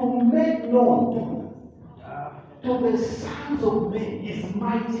 To make known to the sons of men his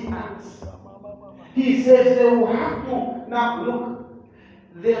mighty acts. He says they will have to. Now look,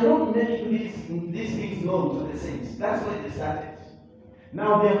 they are not making these things known to the saints. That's why they started.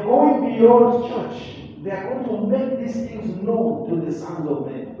 Now they are going beyond church. They are going to make these things known to the sons of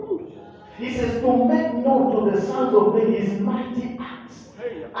men. He says to make known to the sons of men his mighty acts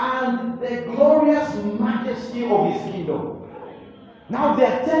and the glorious majesty of his kingdom. Now they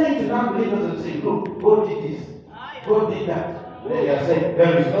are telling to non-believers and saying, look, God did this, God did that. Then you are saying,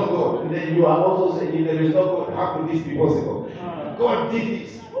 there is no God. And then you are also saying, if there is no God, how could this be possible? God did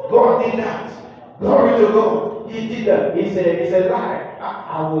this, God did that. Glory to God. He did that. It's a lie.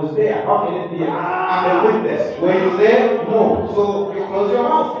 I was there. How can it be? I'm a witness. Were you there? No. So you close your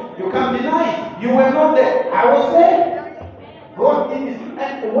mouth. You can't deny it. You were not there. I was there. God did this.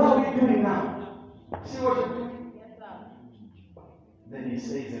 And what are we doing now? See what you're doing? Then he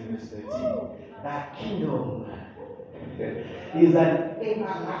says in verse 13, that kingdom is an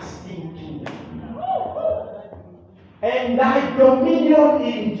everlasting kingdom. And thy dominion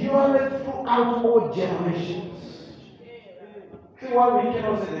endureth throughout all generations. See why we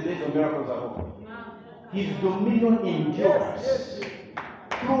cannot say the days of miracles are over. His dominion endures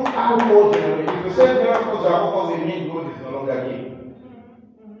throughout all generations. If we say miracles are over, we mean God is no longer king.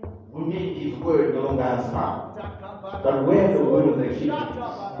 We mean his word no longer has power. But where the word of the king is,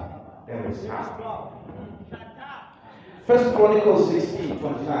 there is power. 1 Chronicles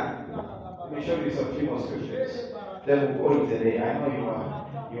 16:29. Let me show you some few more scriptures. Then we'll call it today. I know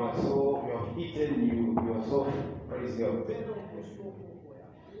you have eaten, you are so praise God.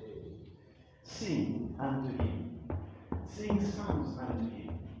 Sing unto him. Sing psalms unto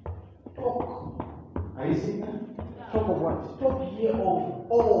him. Talk. Are you seeing that? Talk of what? Talk here of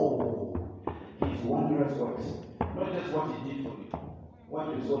all his wondrous works. Not just what he did for you. What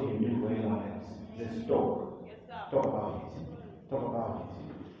you saw him do for anyone else. Just talk. Talk about it. Talk about it.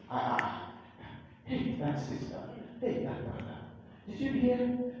 Hey, that sister. Hey, that brother. Did you hear?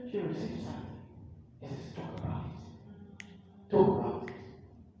 She received something. He says, talk about it. Talk about it.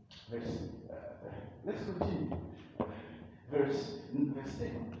 Let's continue. Verse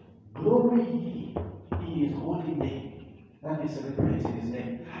 10. Glory ye in his holy name. That is celebrating his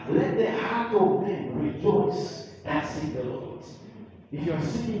name. Let the heart of men rejoice that seek the Lord. If you are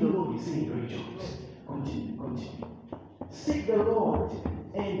seeking the Lord, he's saying rejoice. Continue. Seek the Lord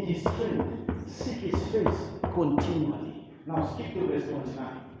and his strength. Seek his face continually. Now skip to verse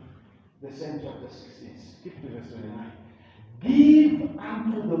 29. The same chapter 16. Skip to verse 29. Give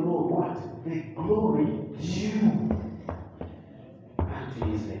unto the Lord what? The glory due unto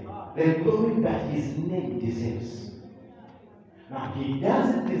his name. The glory that his name deserves. Now he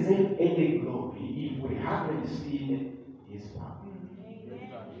doesn't deserve any glory if we haven't seen his power.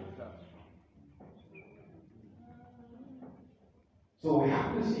 So we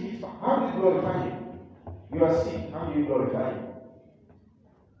have to see his power. How do you glorify him? You are sick. How do you glorify him?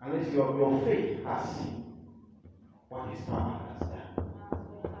 Unless your faith has seen what his power has done.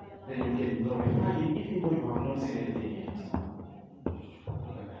 Then you can glorify him even though you have not seen anything yet.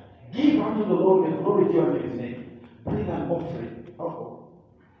 Give unto the Lord the glory due unto his name. Bring an offering. Oh,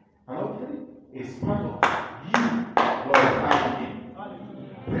 an offering is part of you glorifying him.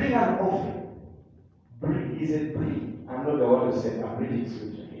 Bring an offering. Bring, he said bring. I'm not the one who said, I'm reading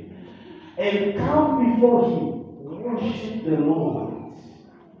scripture here. And come before him. Worship the Lord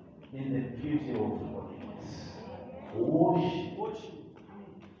in the beauty of holiness. Worship.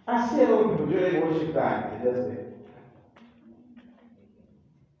 I see a lot of people during worship time, they just say,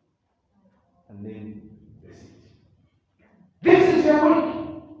 and then they sit. This is your week.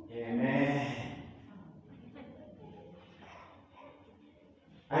 Amen.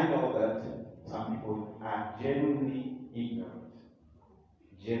 I know that some people are genuinely ignorant.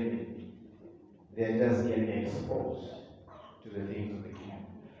 Genuinely. They're just getting exposed to the things of the kingdom.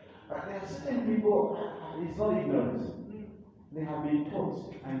 But there are certain people, it's not ignorance. They have been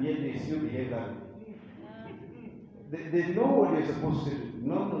taught, and yet they still behave that way. They know what they're supposed to do.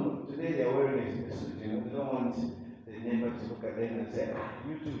 No. Today they're wearing a suit. They don't want the neighbor to look at them and say,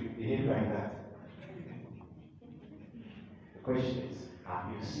 you too, you behave like that. The question is, have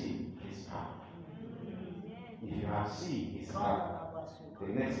you seen his power? If you have seen his power, the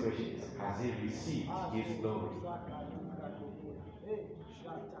next question is, has he received his glory?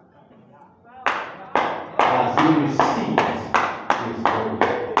 Has he received his glory?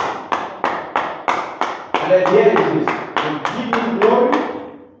 And at the end of this, when you give him glory,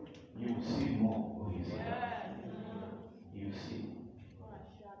 you will see more of his glory. You will see.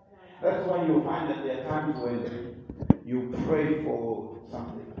 That's why you find that there are times when you pray for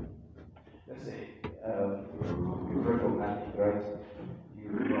something. Let's say, you pray for money, right? You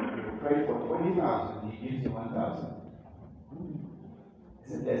pray for 20,000, he gives you 1,000.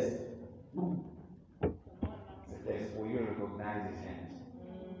 It's a test. It's a test. Will you recognize his hands?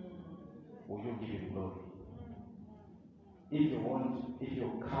 Will you give him glory? If you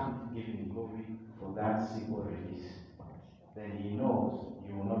can't give him glory for that simple release, then he knows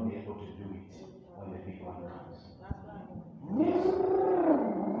you will not be able to do it when the big one comes.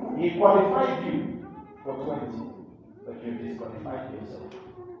 He qualified you for 20, but you disqualified yourself.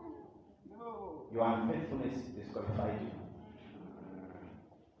 Your unfaithfulness disqualified you.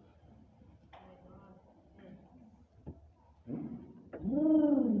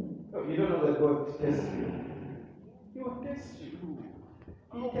 No, you don't know that God tests you. He will test you.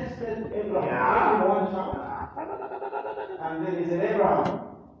 He tested Abraham. Gave him one child. And then he said, Abraham,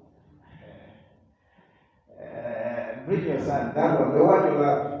 bring your son, that one, the one you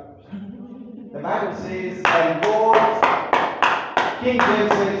love. The Bible says, and God, King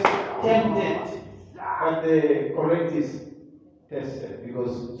James says, tempted. But the correct is tested,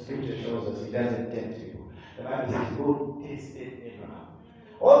 because scripture shows us he doesn't tempt people. The Bible says God tested Abraham.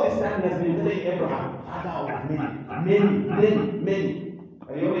 All this time he has been telling Abraham, father of many.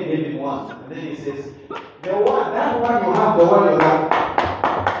 And he only gave him one. And then he says, that one you have, the one you have,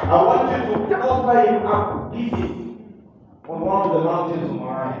 I want you to offer him up, give him on one of the mountains of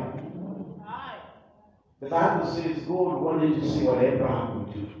Moriah. The Bible says God wanted to see what Abraham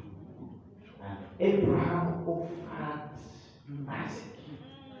would do. And Abraham offered Isaac.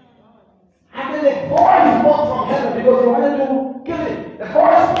 And then the voice spoke from heaven because he wanted to kill him. The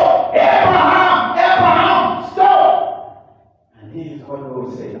voice spoke, Abraham, stop! And this is what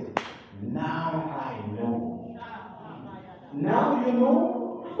God said. Now I know. Now you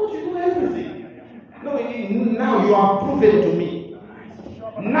know? I thought you knew everything. No, now you have proven to me.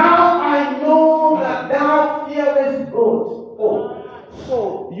 Now I know that thou fearest God. Oh,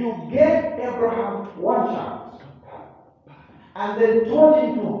 so you gave Abraham one child, and then told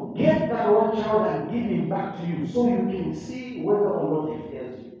him to get that one child and give him back to you, so you can see whether or not he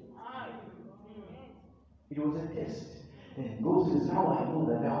fears you. It was a test. And God says, now I know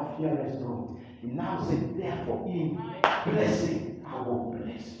that thou fearest God. He now said, therefore, in blessing I will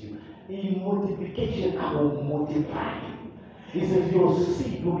bless you. In multiplication I will multiply you. He says, your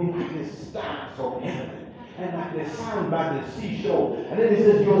seed will be like the stars of heaven, and like the sand by the seashore. And then he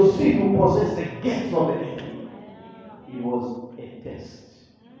says, your seed will possess the gates of the enemy. It was a test.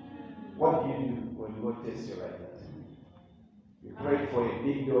 What do you do when God tests you like that? You pray for a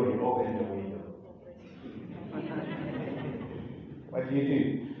big door, you open the window. What do you do?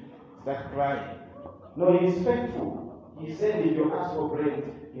 Start crying. No, he is faithful. He said if you ask for bread,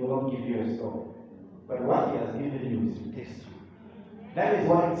 he will not give you a stone. But what he has given you is to test you. That is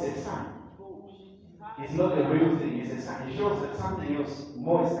why it's a sign. It's not a real thing. It's a sign. It shows that something else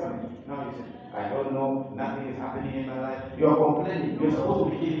more is coming. Now you say, I don't know, nothing is happening in my life. You are complaining. You're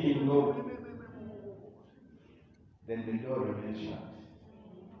supposed to be giving him glory. Then the door remains shut.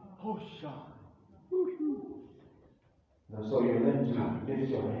 Oh, shut. So you learn to lift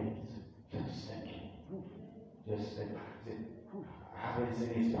your hands. Just thank him. Just thank him. I haven't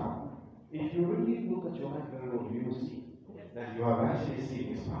seen his power. If you really look at your life very well, you will see that you have actually seen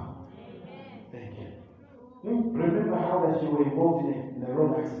his power. Thank you. You remember how that you were involved in a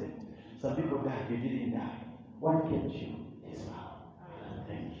road accident. Some people died, you didn't die. What kept you? His power.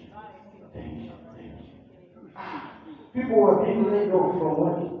 Thank you. Thank you. Thank you. People were being laid off from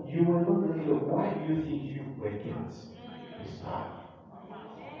work. You were not laid off. Why do you think you were killed? His power.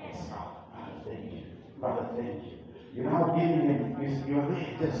 His power. Father, thank you. Father, thank you. You're now giving him, you're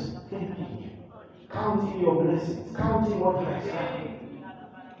there just thanking him. Counting your blessings. Counting what has happened.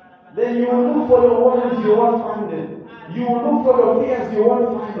 Then you will look for your worries, you won't find them. You will look for your fears, you won't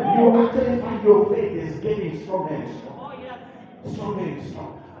find them. You will actually find your faith is getting stronger and stronger. Stronger and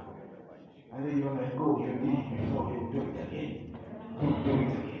stronger. And then you're like, oh, you did it before, you do it again. You do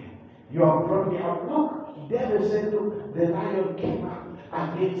it again. You have brought me out. Look, devil said, look, the lion came out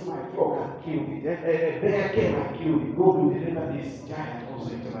against my flock and killed it. A bear came and killed it. Go to deliver this giant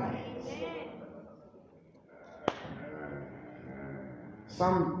also into my hands.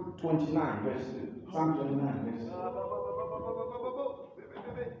 Psalm 29, verse 2. Psalm 29, verse 2.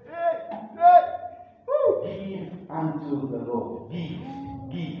 Give unto the Lord. Give.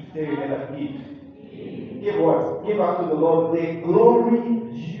 Tell your neighbor, give. Give what? Give unto the Lord the glory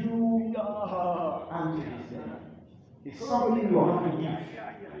due unto his name. It's something you have to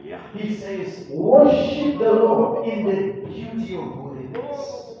give. He says, worship the Lord in the beauty of holiness.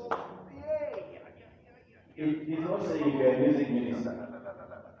 It's not saying if you are a music minister.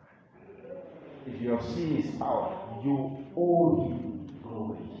 If you have seen his power, you owe him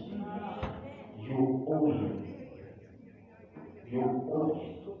glory. You owe him. You owe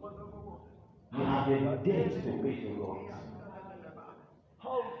him. You have a debt to pay to God.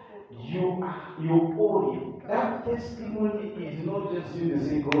 You owe him. That testimony is not just you to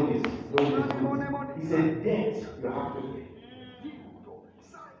say God is good. It's a debt you have to pay.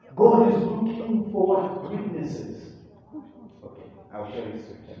 God is looking for what? Witnesses. Okay, I'll show you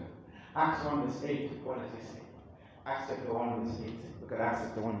scripture now. Acts 1 verse 8, what does it say? Acts chapter 1 verse 8. Look at Acts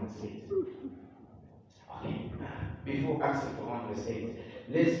chapter 1 verse 8. Okay, before Acts chapter 1 verse 8,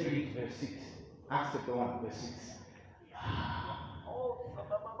 let's read verse 6. Acts chapter 1 verse 6.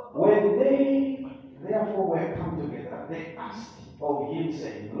 When they therefore were come together, they asked of him,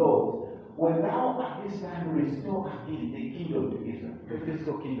 saying, Lord, when thou at this time restore again the kingdom to Israel, the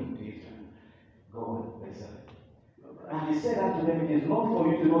physical kingdom to Israel, God bless it. And he said unto them, it is not for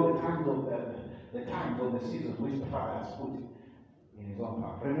you to know the times of the seasons which the Father has put in his own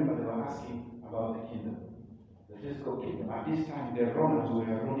power. Remember, they were asking about the kingdom, the physical kingdom. At this time, the Romans were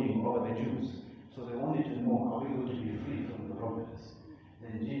ruling over the Jews. So they wanted to know, are we going to be free from the Romans?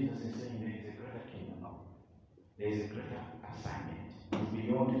 Then Jesus is saying there is a greater kingdom. There is a greater assignment. It's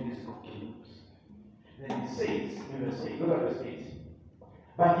beyond physical kingdoms. Then he says, in verse 8, look at verse 8.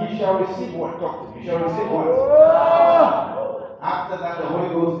 But ye shall receive what? Talk to me. You shall receive what? After that, the Holy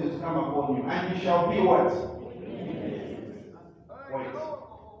Ghost is come upon you. And you shall be what? Wait.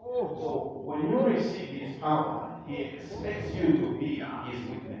 So, when you receive his power, he expects you to be his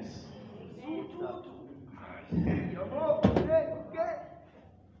witness.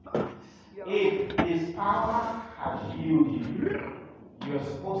 If his power has healed you, you're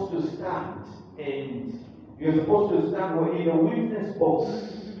supposed to stand and you're supposed to stand in a witness box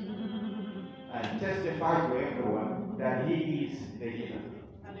and testify to everyone that he is the healer.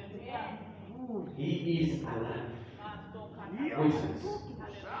 He is alive.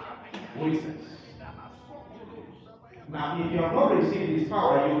 Witness. Now, if you have not received his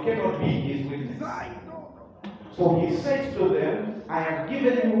power, you cannot be his witness. So he says to them, I have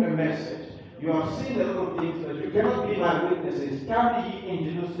given you a message. You have seen a lot of things, but you cannot be my witnesses. Stand ye in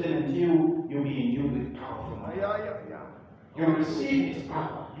Jerusalem until you be endued with power from God. You receive his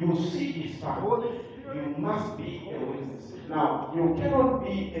power. You see his power. You must be a witness. Now, you cannot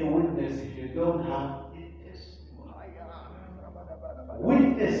be a witness if you don't have a testimony.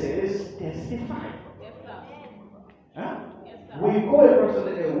 Witnesses testify. Huh? We call a person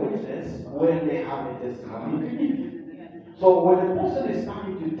a witness when they have a testimony to give. So when a person is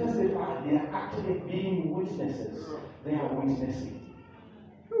starting to testify, they are actually being witnesses. They are witnessing.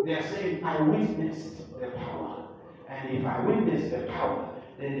 They are saying, I witnessed the power. And if I witness the power,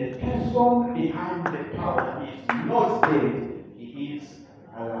 then the person behind the power is not dead. He is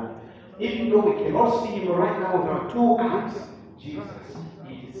alive. Even though we cannot see him right now with our 2 eyes, Jesus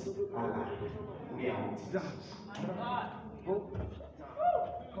is alive. We are witnesses.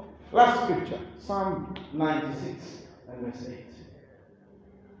 Last scripture, Psalm 96 and verse 8.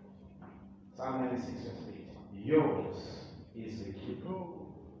 Psalm 96 verse 8. Yours is the kingdom.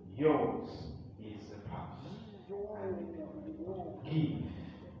 Yours is the power. And give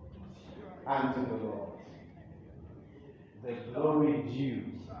unto the Lord the glory due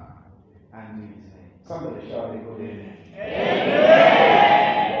unto his name. Somebody shout a good amen.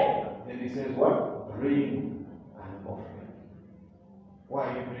 Then he says what? Bring an offering. Why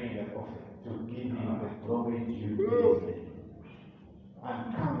are you bringing an offering? To give him the glory due to his name.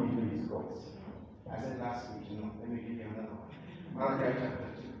 And come into his courts. I said last week, let me give you another one. Malachi chapter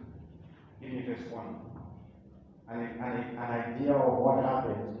 2. Give me verse 1. An idea of what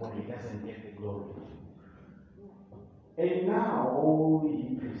happens when he doesn't get the glory. And now, O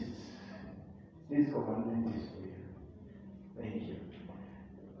ye priests, this commandment is for you. Thank you.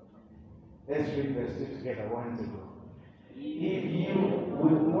 Let's read verse 2 together, 1 to go. If you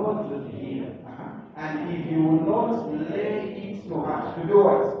will not hear, and if you will not lay it to heart, to do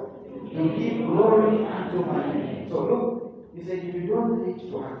what? To give glory unto my name. So look, he said, if you don't lay it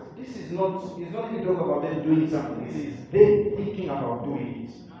to heart, this is not, it's not even talking about them doing something. He says, they thinking about doing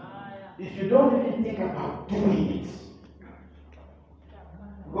it. If you don't even think about doing it,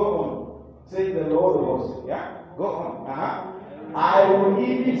 go on. Say the Lord was, yeah? Go on. I will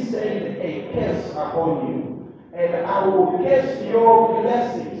even send a curse upon you, and I will curse your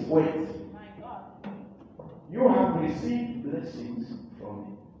blessings. Wait. You have received blessings from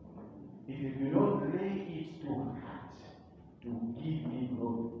me. If you do not lay it to heart to give me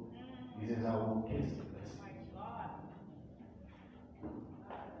glory, he says, I will curse the blessings.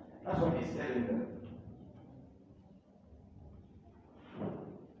 That's what he's telling them.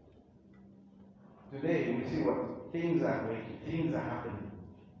 Today we see what things are breaking, things are happening,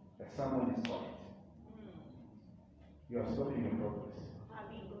 but someone is quiet. You are stopping your progress.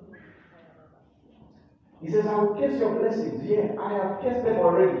 He says, I will curse your blessings. Yeah, I have cursed them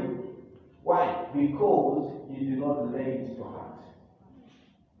already. Why? Because you do not lay it to heart.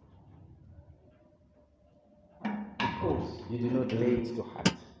 Because you do not lay it to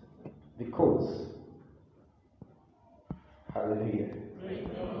heart. Because. Hallelujah.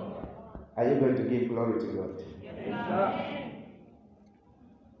 Are you going to give glory to God? Yes, sir.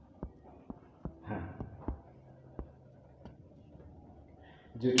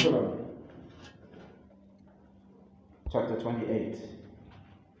 Deuteronomy chapter 28,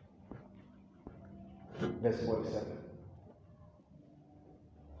 verse 47.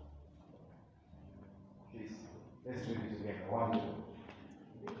 Please, let's read it together. 1, 2.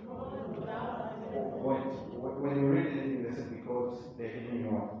 When you read it, listen, because they're giving you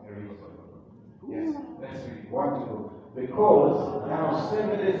a reason. Yes, let's read it. 1, 2. Because thou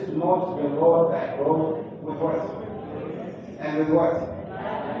servest not the Lord thy God with what? And with what?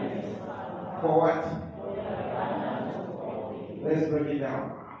 For what? Let's break it down.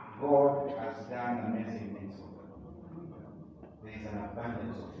 God has done amazing things for them. There is an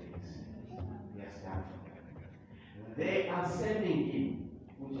abundance of things He has done for them. They are serving Him,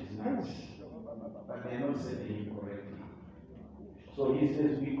 which is nice, but they are not serving Him correctly. So He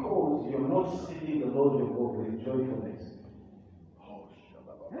says, because you are not serving the Lord your God with joyfulness.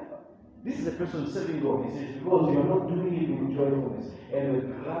 This is a person serving God. He says, because you are not doing it with joyfulness and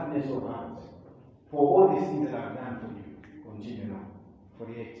with gladness of heart. For all these things that I've done for you. Continue now.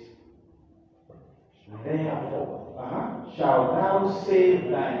 48. Therefore, shalt thou save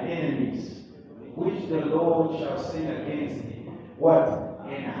thine enemies, which the Lord shall send against thee. What?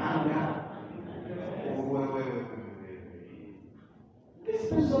 In hunger. Wait. This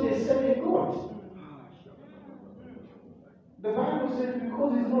person is serving God. The Bible says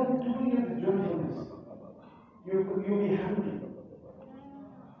because he's not doing it with joyfulness, you'll be hungry.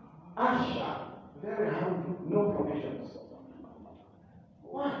 Asher, very hungry, no provisions.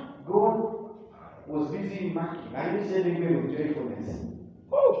 Why? God was busy marking. Are you serving me with joyfulness?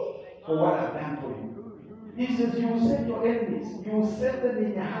 For what I've done for you. He says, you will set your enemies, you will set them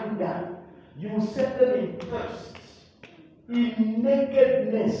in hunger, you will set them in thirst, in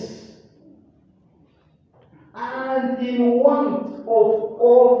nakedness, and in want of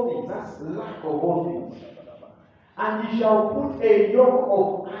all things. That's lack of all things. And he shall put a yoke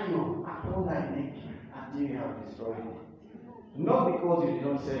of iron upon thy neck until you have destroyed it. Not because you did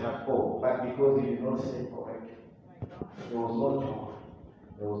not serve at all, but because you did not serve correctly. There was no joy.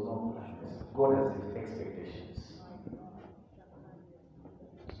 There was no gladness. God has his expectations.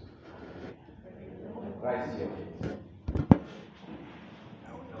 Rise to your feet.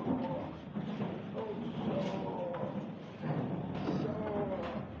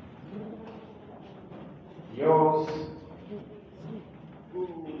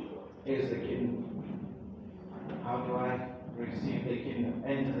 is the kingdom. How do I receive the kingdom?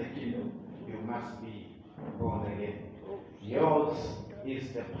 Enter the kingdom. You must be born again. Yours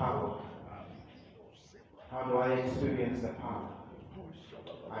is the power. How do I experience the power?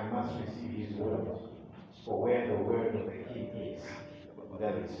 I must receive his word. For where the word of the king is,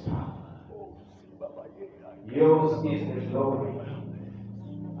 there is power. Yours is the glory.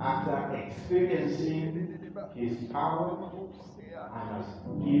 After experiencing his power, I must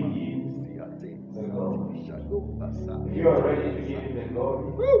give you the glory. If you are ready to give him the glory,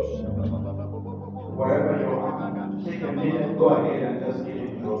 wherever you are, take a minute, go ahead and just give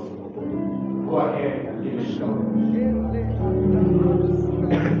him glory. Go ahead and give him glory.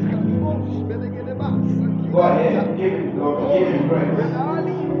 Go ahead and give him glory, give him praise.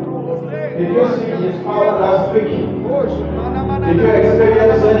 Did you see his power last week? Did you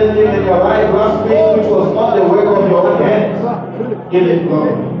experience anything in your life last week which was not the work of your own hands? Give him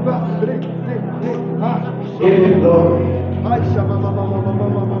glory. Give him glory.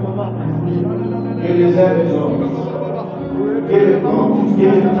 You deserve it, Lord. Give him glory.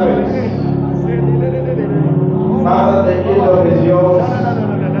 Give him praise. Father, the kingdom is yours.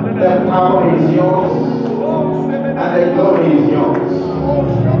 The power is yours. And the glory is yours.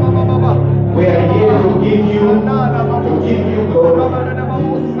 We are here to give you glory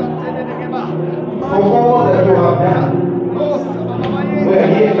for all that you have done. We are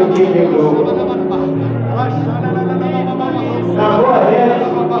here to give you glory. Now go ahead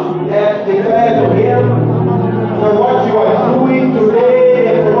and declare to him for what you are doing today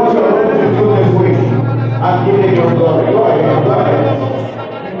and for what you are going to do this week. I'm giving you glory. Go ahead, go ahead.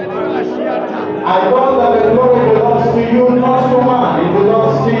 I know that the glory belongs to you, not to man. It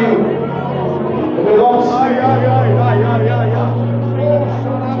belongs to you. It belongs to you.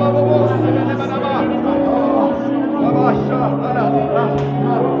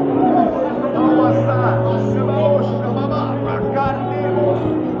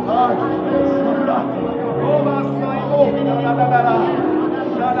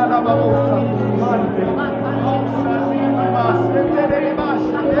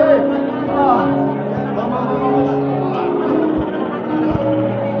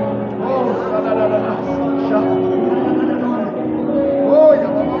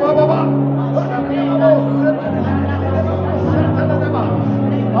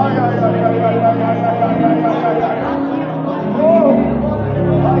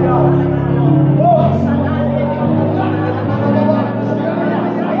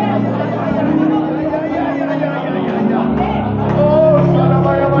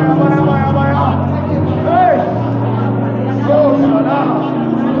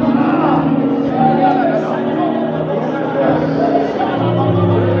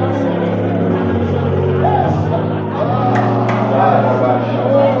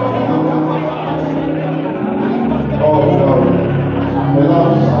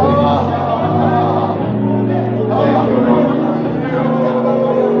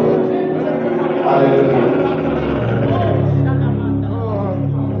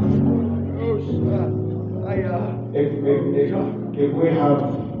 If we have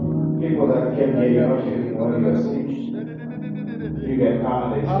people that came here, you know, when you're sick, you can come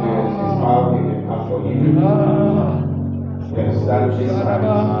and experience his power, you can come for healing. You can stand this side.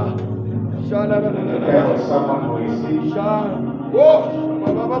 Care for someone who is sick. You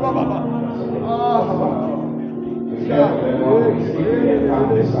care for them who is sick, you can come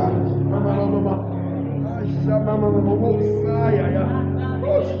this side.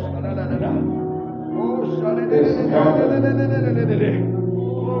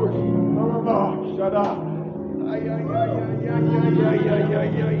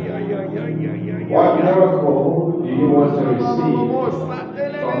 What miracle do you want to receive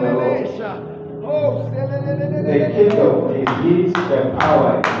from the Lord? The kingdom is his, the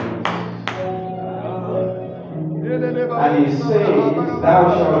power is his. And he says, thou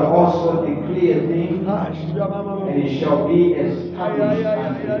shalt also decree a thing, and it shall be established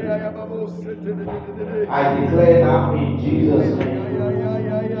unto thee. I declare now in Jesus' name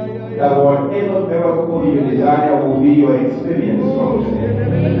that whatever miracle you desire will be your experience from today.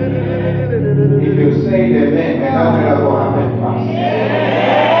 If you say amen, may that miracle happen fast.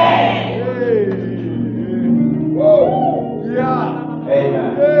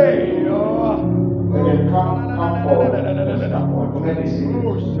 Amen. When you come forward, let's come forward. Let me see.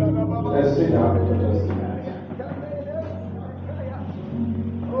 Let's sit down and just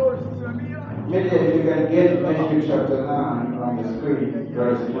maybe if you can get Matthew chapter 9 on the screen,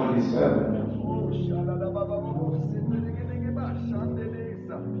 verse 27.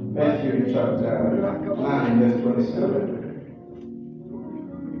 Matthew chapter 9, verse 27.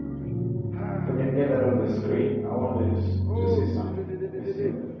 the screen. I want this to see something. Let's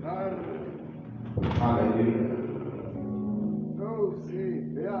see. Hallelujah.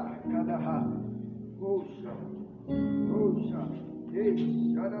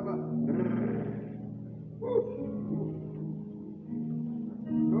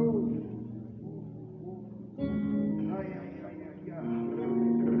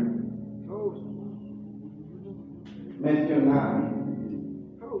 Matthew 9,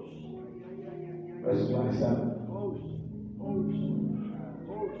 verse 27.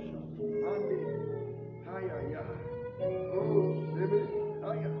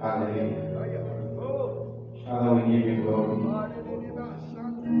 Hallelujah. Father, we give you glory.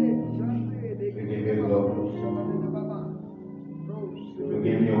 We give you glory. We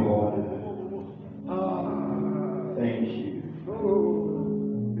give you honor. Thank you.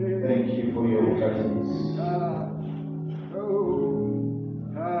 Thank you for your presence.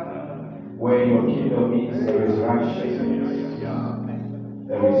 Where your kingdom is, there is righteousness,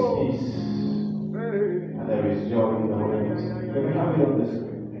 there is peace, and there is joy in the Holy Ghost. Can we have it on the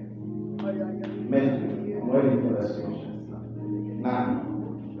screen? Matthew, I'm waiting for the scripture.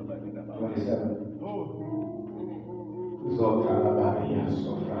 9:27.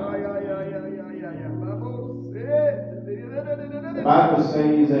 The Bible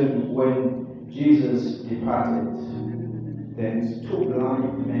says that when Jesus departed, then two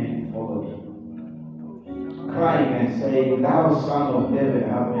blind men followed him, crying and saying, "Thou Son of David,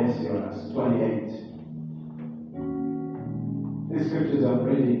 have mercy on us." 28. These scriptures I'm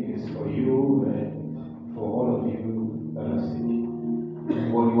reading is for you and for all of you that are sick.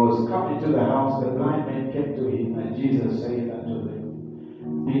 When he was coming to the house, the blind men came to him, and Jesus said unto them,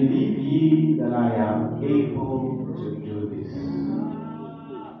 "Believe ye that I am able to do this?"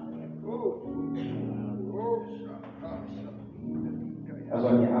 That's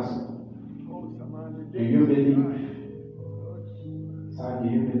what he asked him. Do you believe? Son, do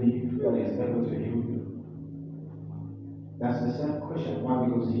you believe that he is able to heal you? That's the same question. Why?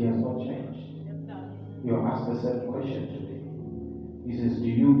 Because he has not changed. You ask the same question today. He says, do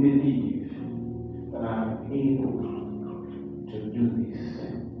you believe that I am able to do this?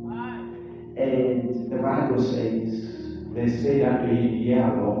 And the Bible says, they said unto him, "Yea,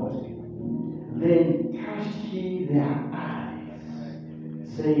 Lord." Then touched he their eyes,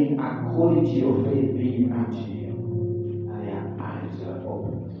 saying, "According to your faith be it unto you." And their eyes were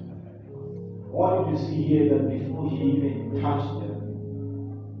opened. I want you to see here that before he even touched them,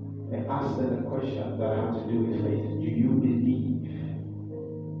 they asked them a question that had to do with faith. Do you believe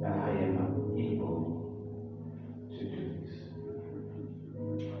that I am able to do this?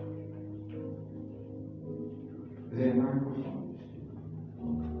 Is there a microphone?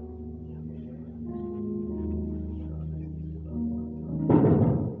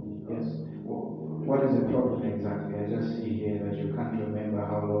 Yes. What is the problem exactly? I just see here that you can't remember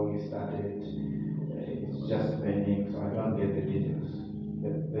how long you started. It's just bending, so I don't get the details.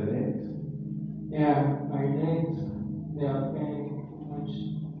 The legs? Yeah, my legs, they are paining too much.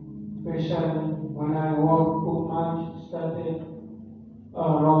 Especially when I walk too much, started a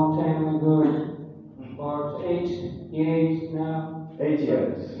long time ago. About 8 years now. 8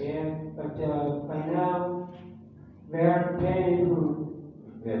 years. Yeah, but by now, very painful.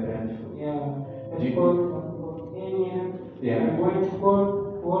 They're painful. Yeah, Do I you- got Kenya. Yeah. I went to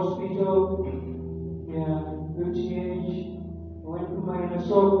hospital. Yeah, UTH. I went to my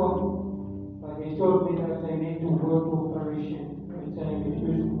Nasoko. But they told me that I need to go to operation. And I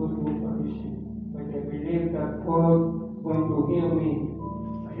refused to go to operation. But I believe that God is going to heal me.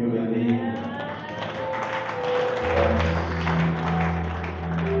 You believe?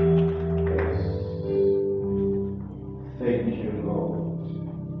 Yes. Thank you,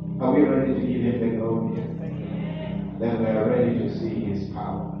 Lord. Are we ready to give him the glory? Then we are ready to see his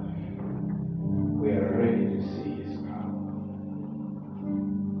power. We are ready to see his power.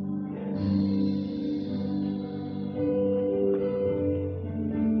 Yes.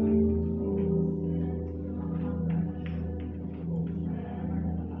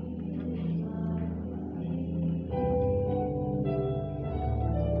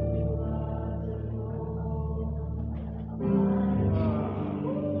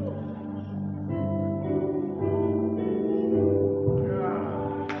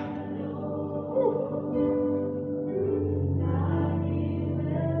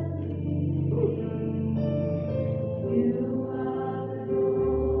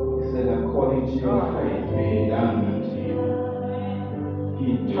 He said, according to your faith, be it done unto you. He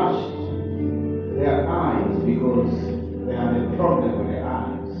touched their eyes because they had a problem with their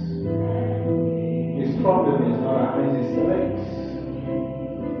eyes. His problem is not eyes, it's the legs.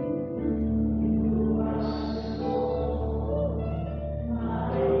 Yes.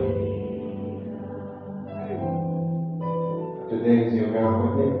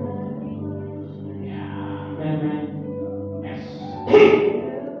 okay? Amen. Yes.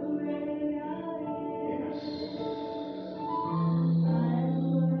 Yes.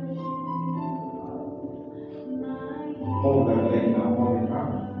 Move that leg now, move it up.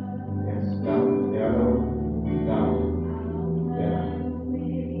 Yes, down, the other one, down. Yeah.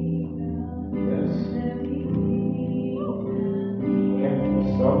 Yes. Okay,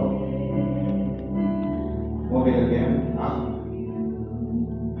 stop. Move it again, up.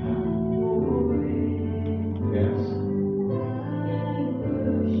 Yes.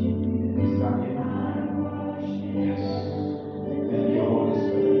 Stand here. Yes. Thank you, Holy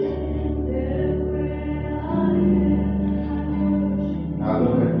Spirit. Now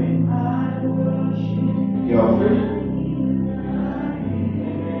look at me. You're free.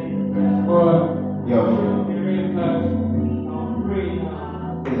 God, You're free. I'm free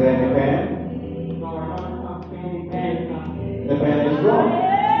now. Is there any pain? No, I'm feeling pain now. The pain is gone.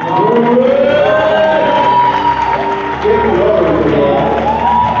 Give glory to God.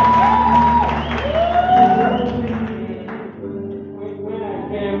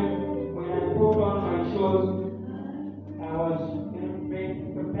 When I put on my shoes, I was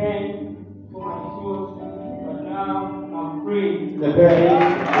prepared for my shoes, but now I'm free. The pain is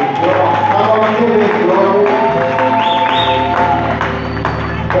gone. Come on, give it glory.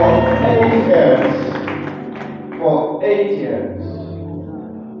 For 8 years,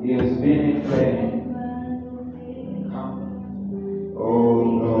 he has been in pain. Come. Oh,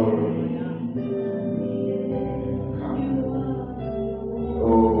 glory. Come.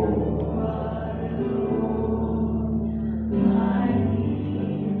 Oh.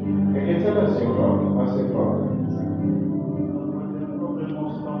 Can you tell us your problem? What's your problem?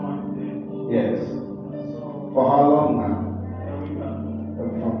 Yes. For how long now?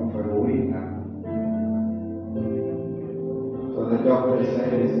 For a week now. So the doctor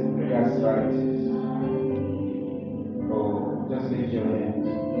says gastritis. Oh, just lift your hands.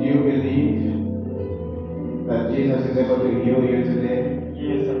 Do you believe that Jesus is able to heal you today?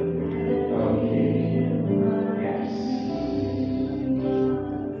 Yes, sir. Okay. Yes.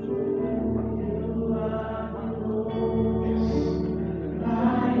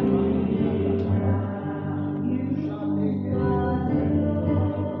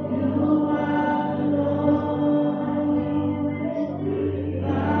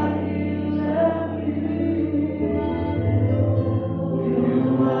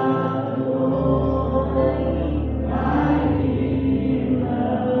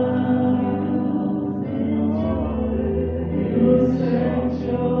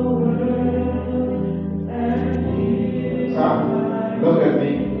 Son, look at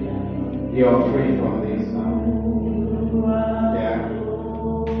me. You're free from this now. Yeah.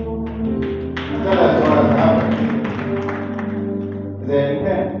 Tell us what has happened. Is there any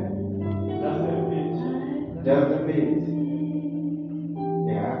pain? Just a bit.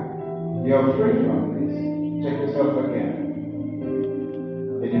 Yeah. You're free from this. Check yourself again.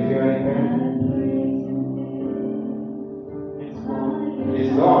 Did you feel any pain?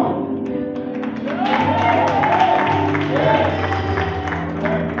 It's gone. Yes.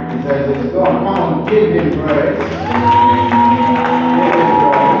 He says it's gone. Come on, give him praise. Give him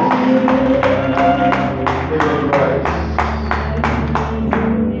praise. Give him praise.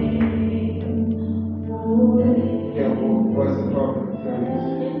 Yeah, what's the problem?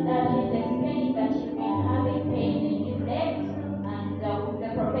 Is that he's explaining that he's been having pain in his legs, and the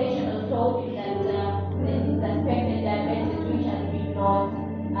professionals told him that this is suspected diabetes which has been lost,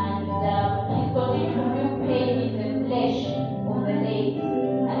 and he's continuing to feel pain in the flesh of the legs.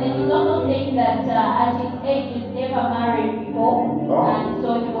 And then he's also saying that at his age he's never married before, and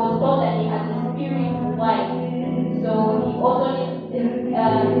so he was told that he has a spirit wife. So he also needs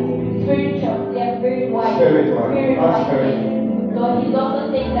spiritual, spirit wife. Spirit wife. Spirit That's wife. spirit. So he's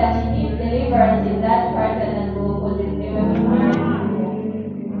also saying that he needs deliverance in that person as well, because he's never been married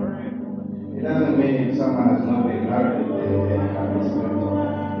before. It doesn't mean if someone has not been married, they have a spirit.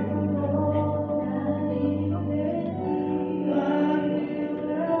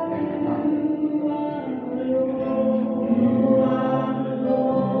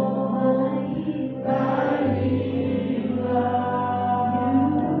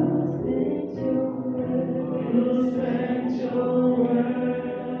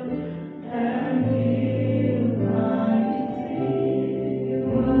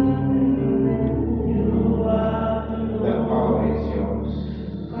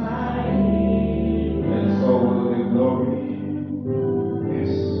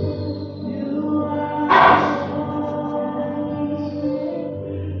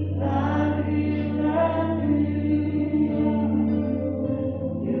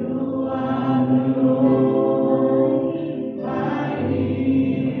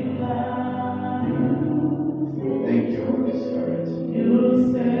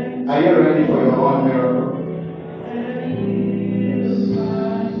 Are you ready for your own miracle?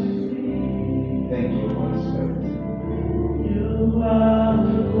 Thank you, Holy Spirit. You are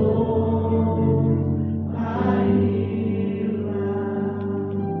the Lord, my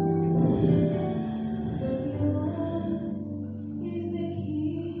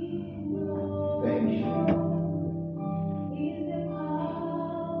Thank you.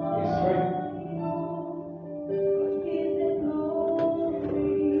 It's free.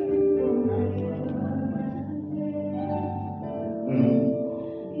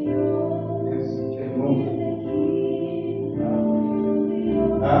 Yes, keep moving.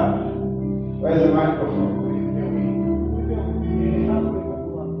 Where's the microphone?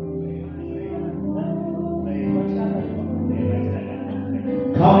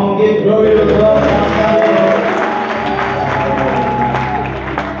 Come on, give glory to the Lord.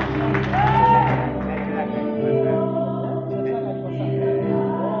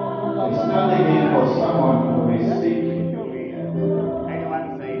 It's standing in for someone who is sick.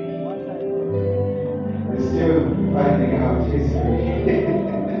 We're still finding out history.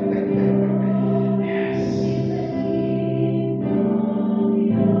 Yes.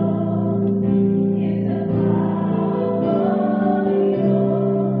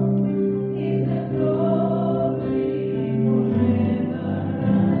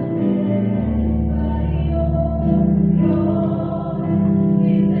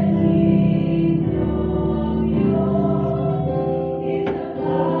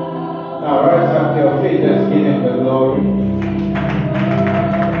 Now rise up to your feet, let's give him the glory.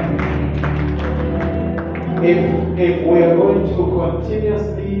 If we are going to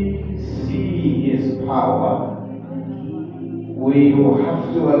continuously see his power, we will have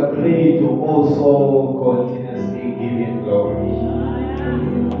to agree to also continuously give him glory.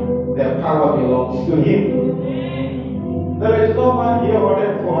 The power belongs to him. There is no man here on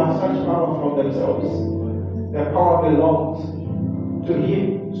earth who has such power from themselves. The power belongs to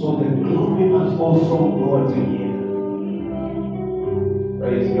him. So the glory must also go to him.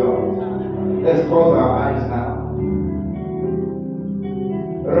 Praise God. Let's close our eyes now.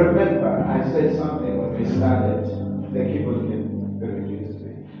 Remember, I said something when we started. The keyboard can be reduced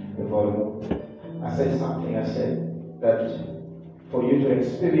the volume. I said something. I said that for you to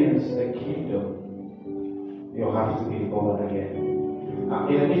experience the kingdom, you have to be born again.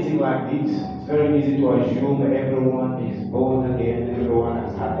 In a meeting like this, it's very easy to assume everyone is born again, everyone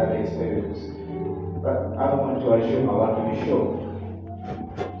has had that experience. But I don't want to assume, I want to be sure.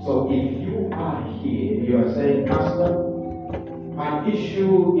 So if you are here, you are saying, Pastor, my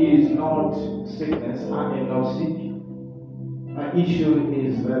issue is not sickness, I am not sick. My issue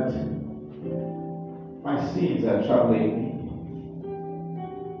is that my sins are troubling me.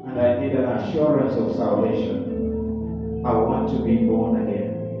 And I need an assurance of salvation. I want to be born again.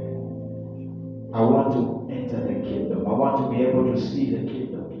 I want to enter the kingdom. I want to be able to see the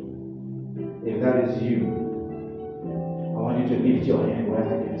kingdom. If that is you, I want you to lift your hand where I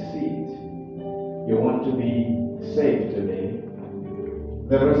can see it. You want to be saved today.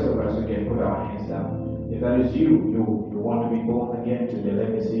 The rest of us, we can put our hands down. If that is you, you want to be born again today, let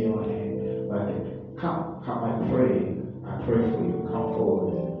me see your hand. Come, I pray for you. Come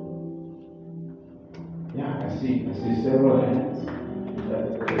forward. Yeah, I see several hands.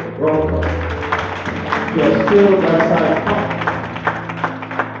 Welcome. You're still that side.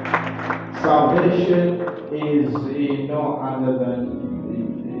 Salvation is no other than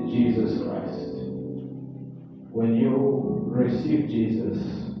Jesus Christ. When you receive Jesus,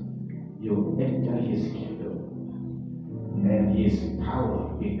 you enter his kingdom, and his power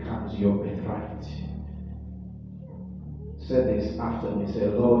becomes your birthright. Say this after me. Say,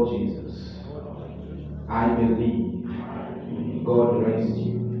 Lord Jesus, I believe God raised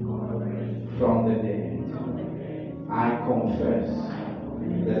you from the dead. I confess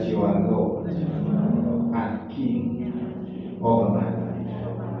that you are Lord and King over my life.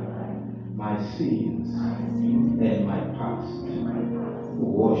 My sins and my past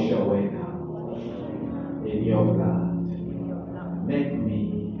wash away now in your blood. Make me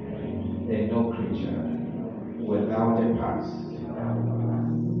a new creature without a past.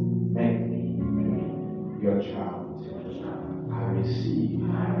 Make me your child. I receive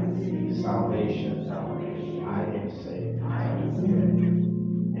salvation. I am saved. Amen.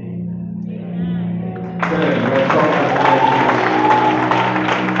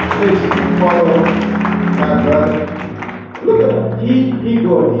 Please follow my brother. Look at that. He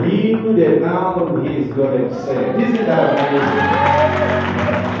got healed and now he's got saved. Isn't that amazing?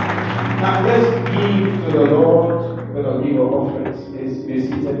 Now let's give to the Lord. We're going to give our offerings. Please be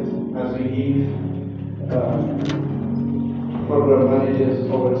seated as we give program managers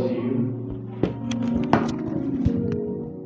over to you.